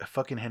was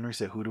fucking Henry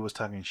Cejudo was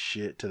talking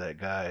shit to that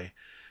guy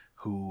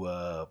who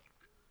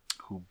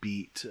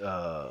beat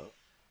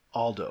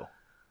Aldo.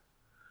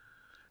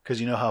 Because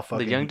you know how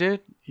fucking... The young dude?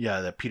 Yeah,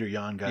 that Peter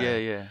Yan guy.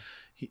 Yeah.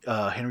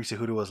 Henry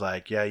Cejudo was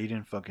like, yeah, you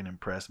didn't fucking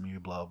impress me,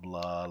 blah,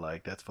 blah.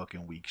 Like, that's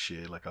fucking weak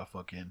shit. Like, I'll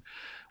fucking...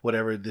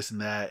 Whatever, this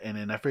and that. And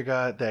then I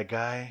forgot that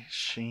guy,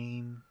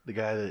 Shane,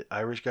 the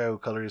Irish guy who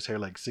colored his hair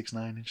like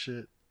 6'9" and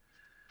shit.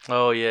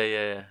 Oh,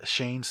 yeah.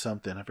 Shane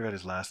something. I forgot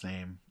his last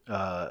name.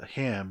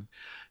 Him.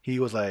 He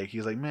was like,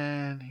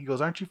 man, he goes,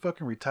 aren't you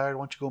fucking retired?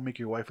 Why don't you go make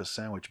your wife a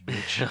sandwich,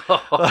 bitch?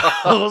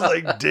 I was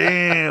like,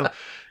 damn.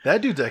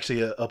 That dude's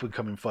actually an up and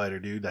coming fighter,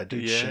 dude. That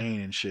dude Shane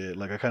and shit.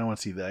 Like, I kind of want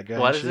to see that guy.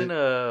 Why does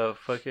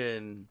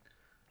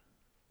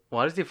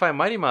he fight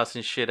Mighty Mouse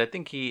and shit?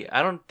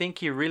 I don't think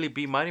he really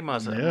beat Mighty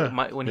Mouse.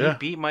 When he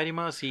beat Mighty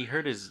Mouse, he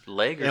hurt his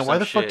leg or something. And why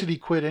the fuck did he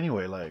quit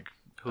anyway? Like,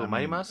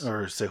 Mighty Mouse?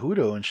 Or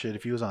Cejudo and shit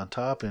if he was on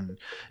top. And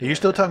you're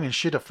still talking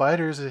shit to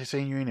fighters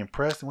saying you ain't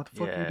impressed. And what the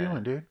fuck are you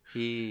doing, dude?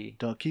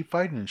 Don't keep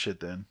fighting and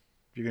shit then.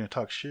 If you're going to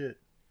talk shit.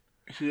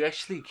 He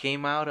actually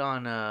came out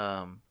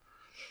on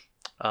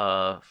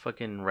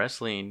fucking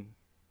wrestling.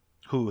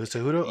 Who is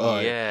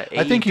Cejudo? Yeah,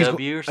 I think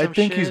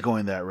AEW he's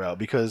going that route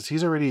because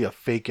he's already a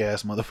fake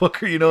ass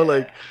motherfucker. You know,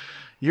 like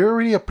you're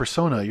already a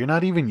persona. You're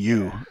not even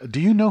you.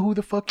 Do you know who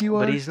the fuck you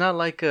are? But he's not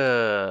like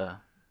a.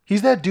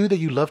 He's that dude that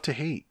you love to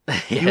hate.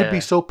 He would be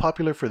so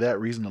popular for that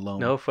reason alone.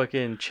 No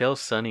fucking Chael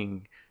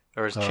Sonnen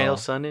or Chael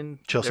Sonnen.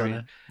 Chael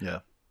Sonnen. Yeah.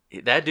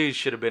 That dude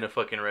should have been a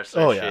fucking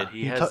wrestler. Oh yeah, shit.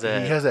 He has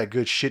that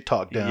good shit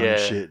talk down and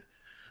shit.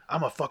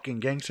 I'm a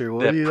fucking gangster.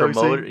 What that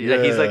promoter,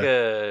 he's like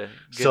a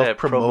good at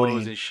promoting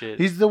promos and shit.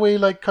 He's the way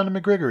like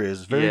Conor McGregor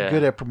is. Very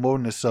good at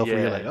promoting himself. Where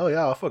you're like, oh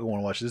yeah, I fucking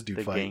want to watch this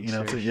dude fight. You know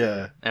what I'm saying?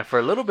 Yeah. And for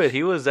a little bit,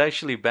 he was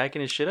actually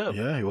backing his shit up.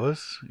 Yeah, he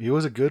was. He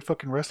was a good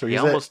fucking wrestler. He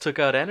almost took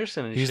out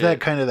Anderson. And he's shit. that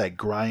kind of that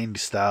grind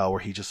style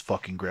where he just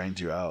fucking grinds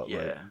you out. Yeah.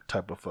 Like,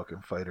 type of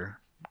fucking fighter.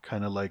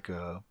 Kind of like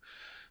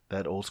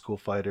that old school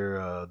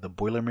fighter, the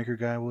Boilermaker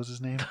guy. What was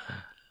his name?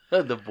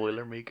 The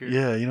Boilermaker.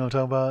 Yeah, you know what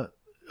I'm talking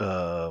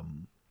about.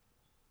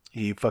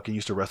 He fucking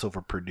used to wrestle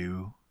for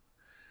Purdue.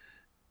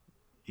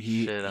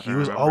 He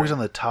was always on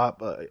the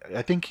top.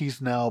 I think he's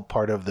now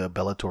part of the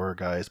Bellator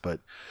guys, but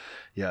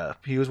yeah,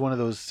 he was one of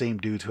those same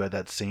dudes who had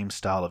that same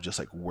style of just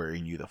like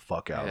wearing you the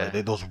fuck out.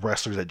 Like those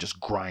wrestlers that just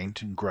grind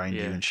you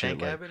and shit.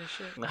 Tank Abbott and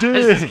shit. No,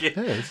 dude,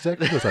 yeah,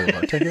 exactly what I was talking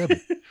about. Tank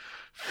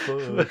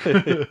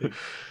Abbott.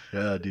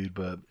 Yeah, dude,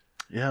 but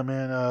yeah,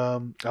 man.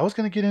 I was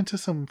gonna get into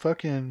some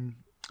Project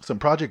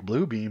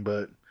Bluebeam,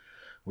 but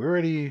we're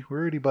already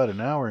about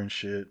an hour and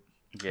shit.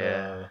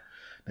 Yeah.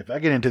 If I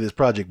get into this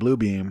Project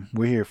Bluebeam,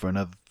 we're here for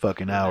another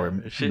fucking hour,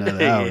 and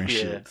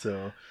shit.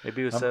 So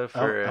maybe we'll save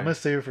for. I'm gonna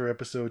save it for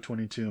episode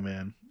 22,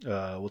 man.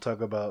 We'll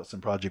talk about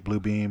some Project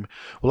Bluebeam.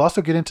 We'll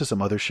also get into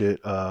some other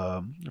shit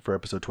for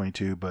episode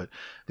 22. But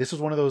this was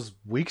one of those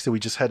weeks that we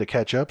just had to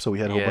catch up, so we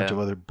had a whole bunch of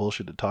other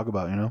bullshit to talk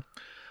about, you know.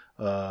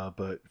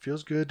 But it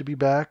feels good to be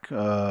back.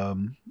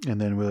 And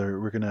then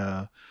we're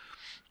gonna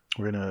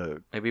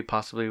maybe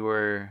possibly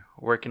we're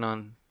working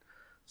on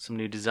some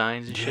new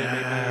designs and shit.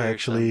 Maybe,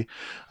 actually,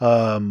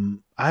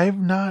 I've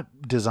not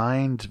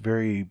designed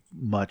very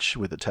much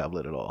with a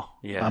tablet at all.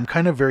 Yeah. I'm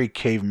kind of very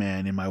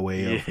caveman in my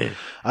way of.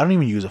 I don't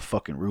even use a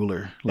fucking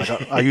ruler. Like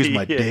I use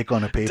my dick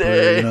on a paper.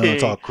 Dang. You know,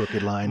 it's all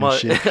crooked line and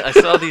shit. I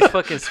saw these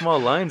fucking small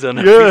lines on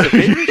a piece of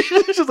paper.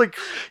 It's just like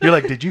you're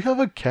like, did you have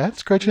a cat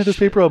scratching at this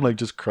paper? I'm like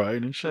just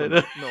crying and shit.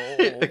 Like,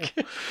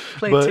 no.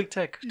 Playing tic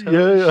tac.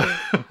 Yeah.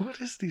 What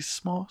is these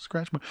small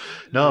scratch marks?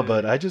 No,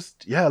 but I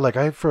just like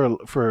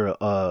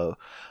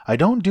I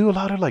don't do a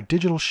lot of like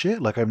digital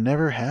shit. Like I've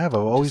never have.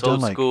 I've always done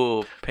like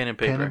school pen and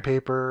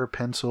paper,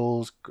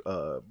 pencils,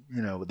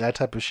 that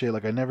type of shit.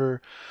 Like I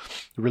never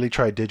really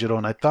tried digital,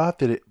 and I thought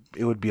that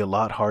it would be a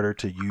lot harder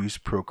to use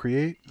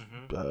Procreate.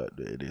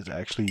 It is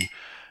actually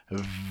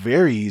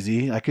very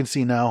easy. I can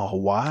see now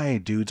why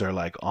dudes are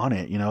like on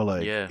it.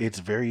 It's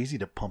very easy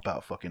to pump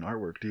out fucking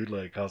artwork, dude.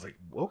 Like I was like,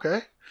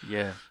 okay,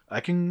 yeah,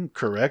 I can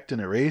correct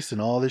and erase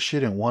and all this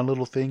shit in one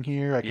little thing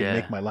here. I can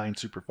make my line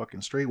super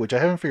fucking straight, which I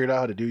haven't figured out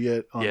how to do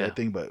yet on that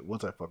thing. But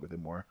once I fuck with it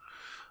more,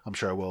 I'm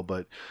sure I will.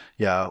 But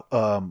yeah,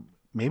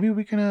 maybe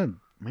we can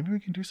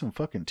do some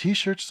fucking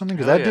t-shirts or something,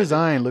 because that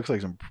design looks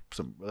like some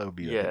that would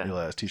be a real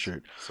ass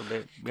t-shirt. So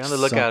be on the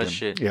lookout and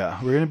shit. Yeah,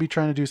 we're gonna be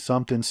trying to do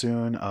something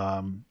soon.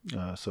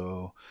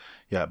 So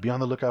yeah, be on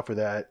the lookout for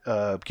that.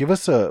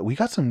 We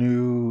got some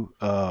new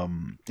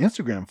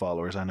Instagram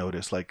followers. I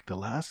noticed like the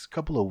last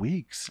couple of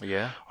weeks.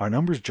 Yeah, our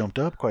numbers jumped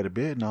up quite a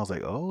bit, and I was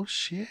like, oh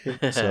shit.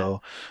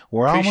 So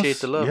we're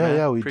appreciate the love. Man.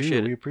 Yeah, we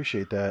do. We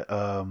appreciate that.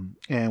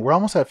 And we're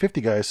almost at 50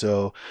 guys.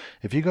 So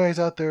if you guys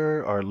out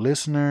there are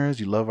listeners,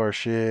 you love our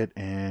shit,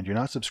 and you're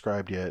not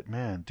subscribed yet,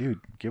 man,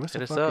 dude, give us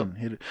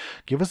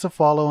give us a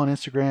follow on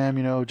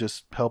Instagram.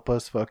 Just help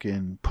us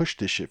fucking push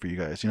this shit for you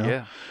guys.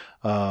 Yeah.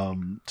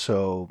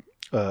 So.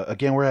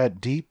 Again, we're at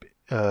deep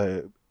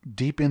in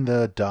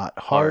the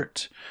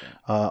 .heart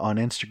on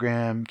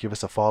Instagram. Give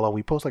us a follow.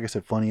 We post, like I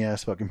said, funny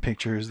ass fucking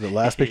pictures. The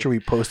last picture we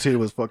posted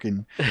was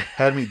fucking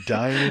had me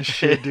dying and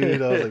shit,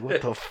 dude. I was like,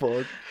 what the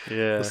fuck?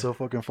 Yeah, it's so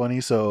fucking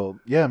funny. So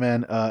yeah,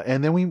 man.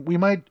 And then we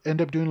might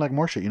end up doing like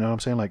more shit. You know what I'm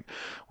saying? Like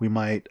we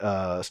might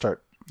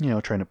start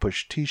trying to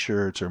push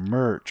t-shirts or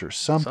merch or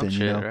something,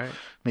 right?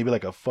 Maybe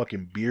like a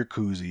fucking beer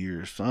koozie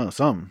or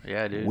something.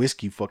 Yeah, dude.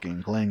 Whiskey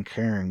fucking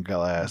Glencairn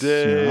glass. I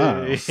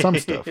don't know, some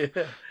stuff.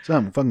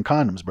 Some fucking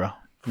condoms, bro.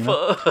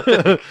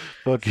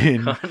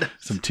 Fucking condoms.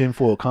 Some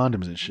tinfoil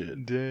condoms and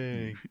shit.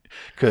 Dang.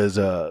 Because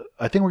I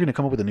think we're going to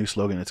come up with a new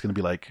slogan. It's going to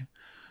be like,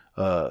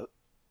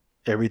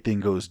 everything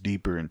goes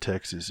deeper in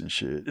Texas and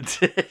shit.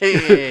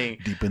 Dang.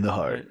 Deep in the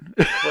heart.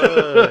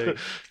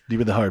 Deep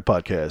in the Heart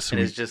podcast.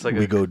 And it's just like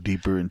we go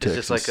deeper in Texas.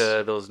 It's just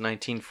like those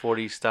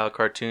 1940s style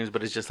cartoons,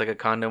 but it's just like a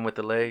condom with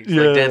the legs,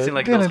 like dancing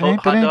like those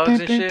hot dogs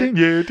and shit.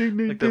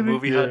 Like the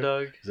movie Hot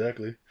Dog.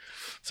 Exactly.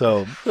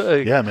 So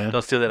yeah, man.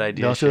 Don't steal that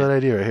idea. Don't steal that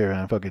idea right here,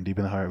 man. Fucking Deep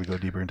in the Heart. We go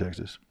deeper in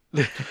Texas.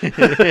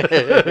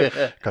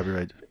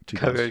 Copyright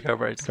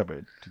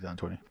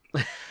 2020.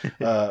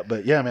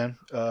 But yeah, man.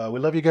 We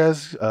love you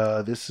guys.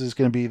 This is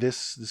gonna be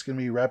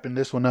wrapping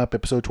this one up,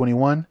 episode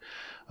 21.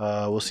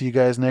 We'll see you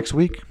guys next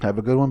week. Have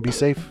a good one. Be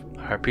safe.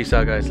 All right, peace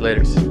out, guys.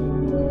 Later.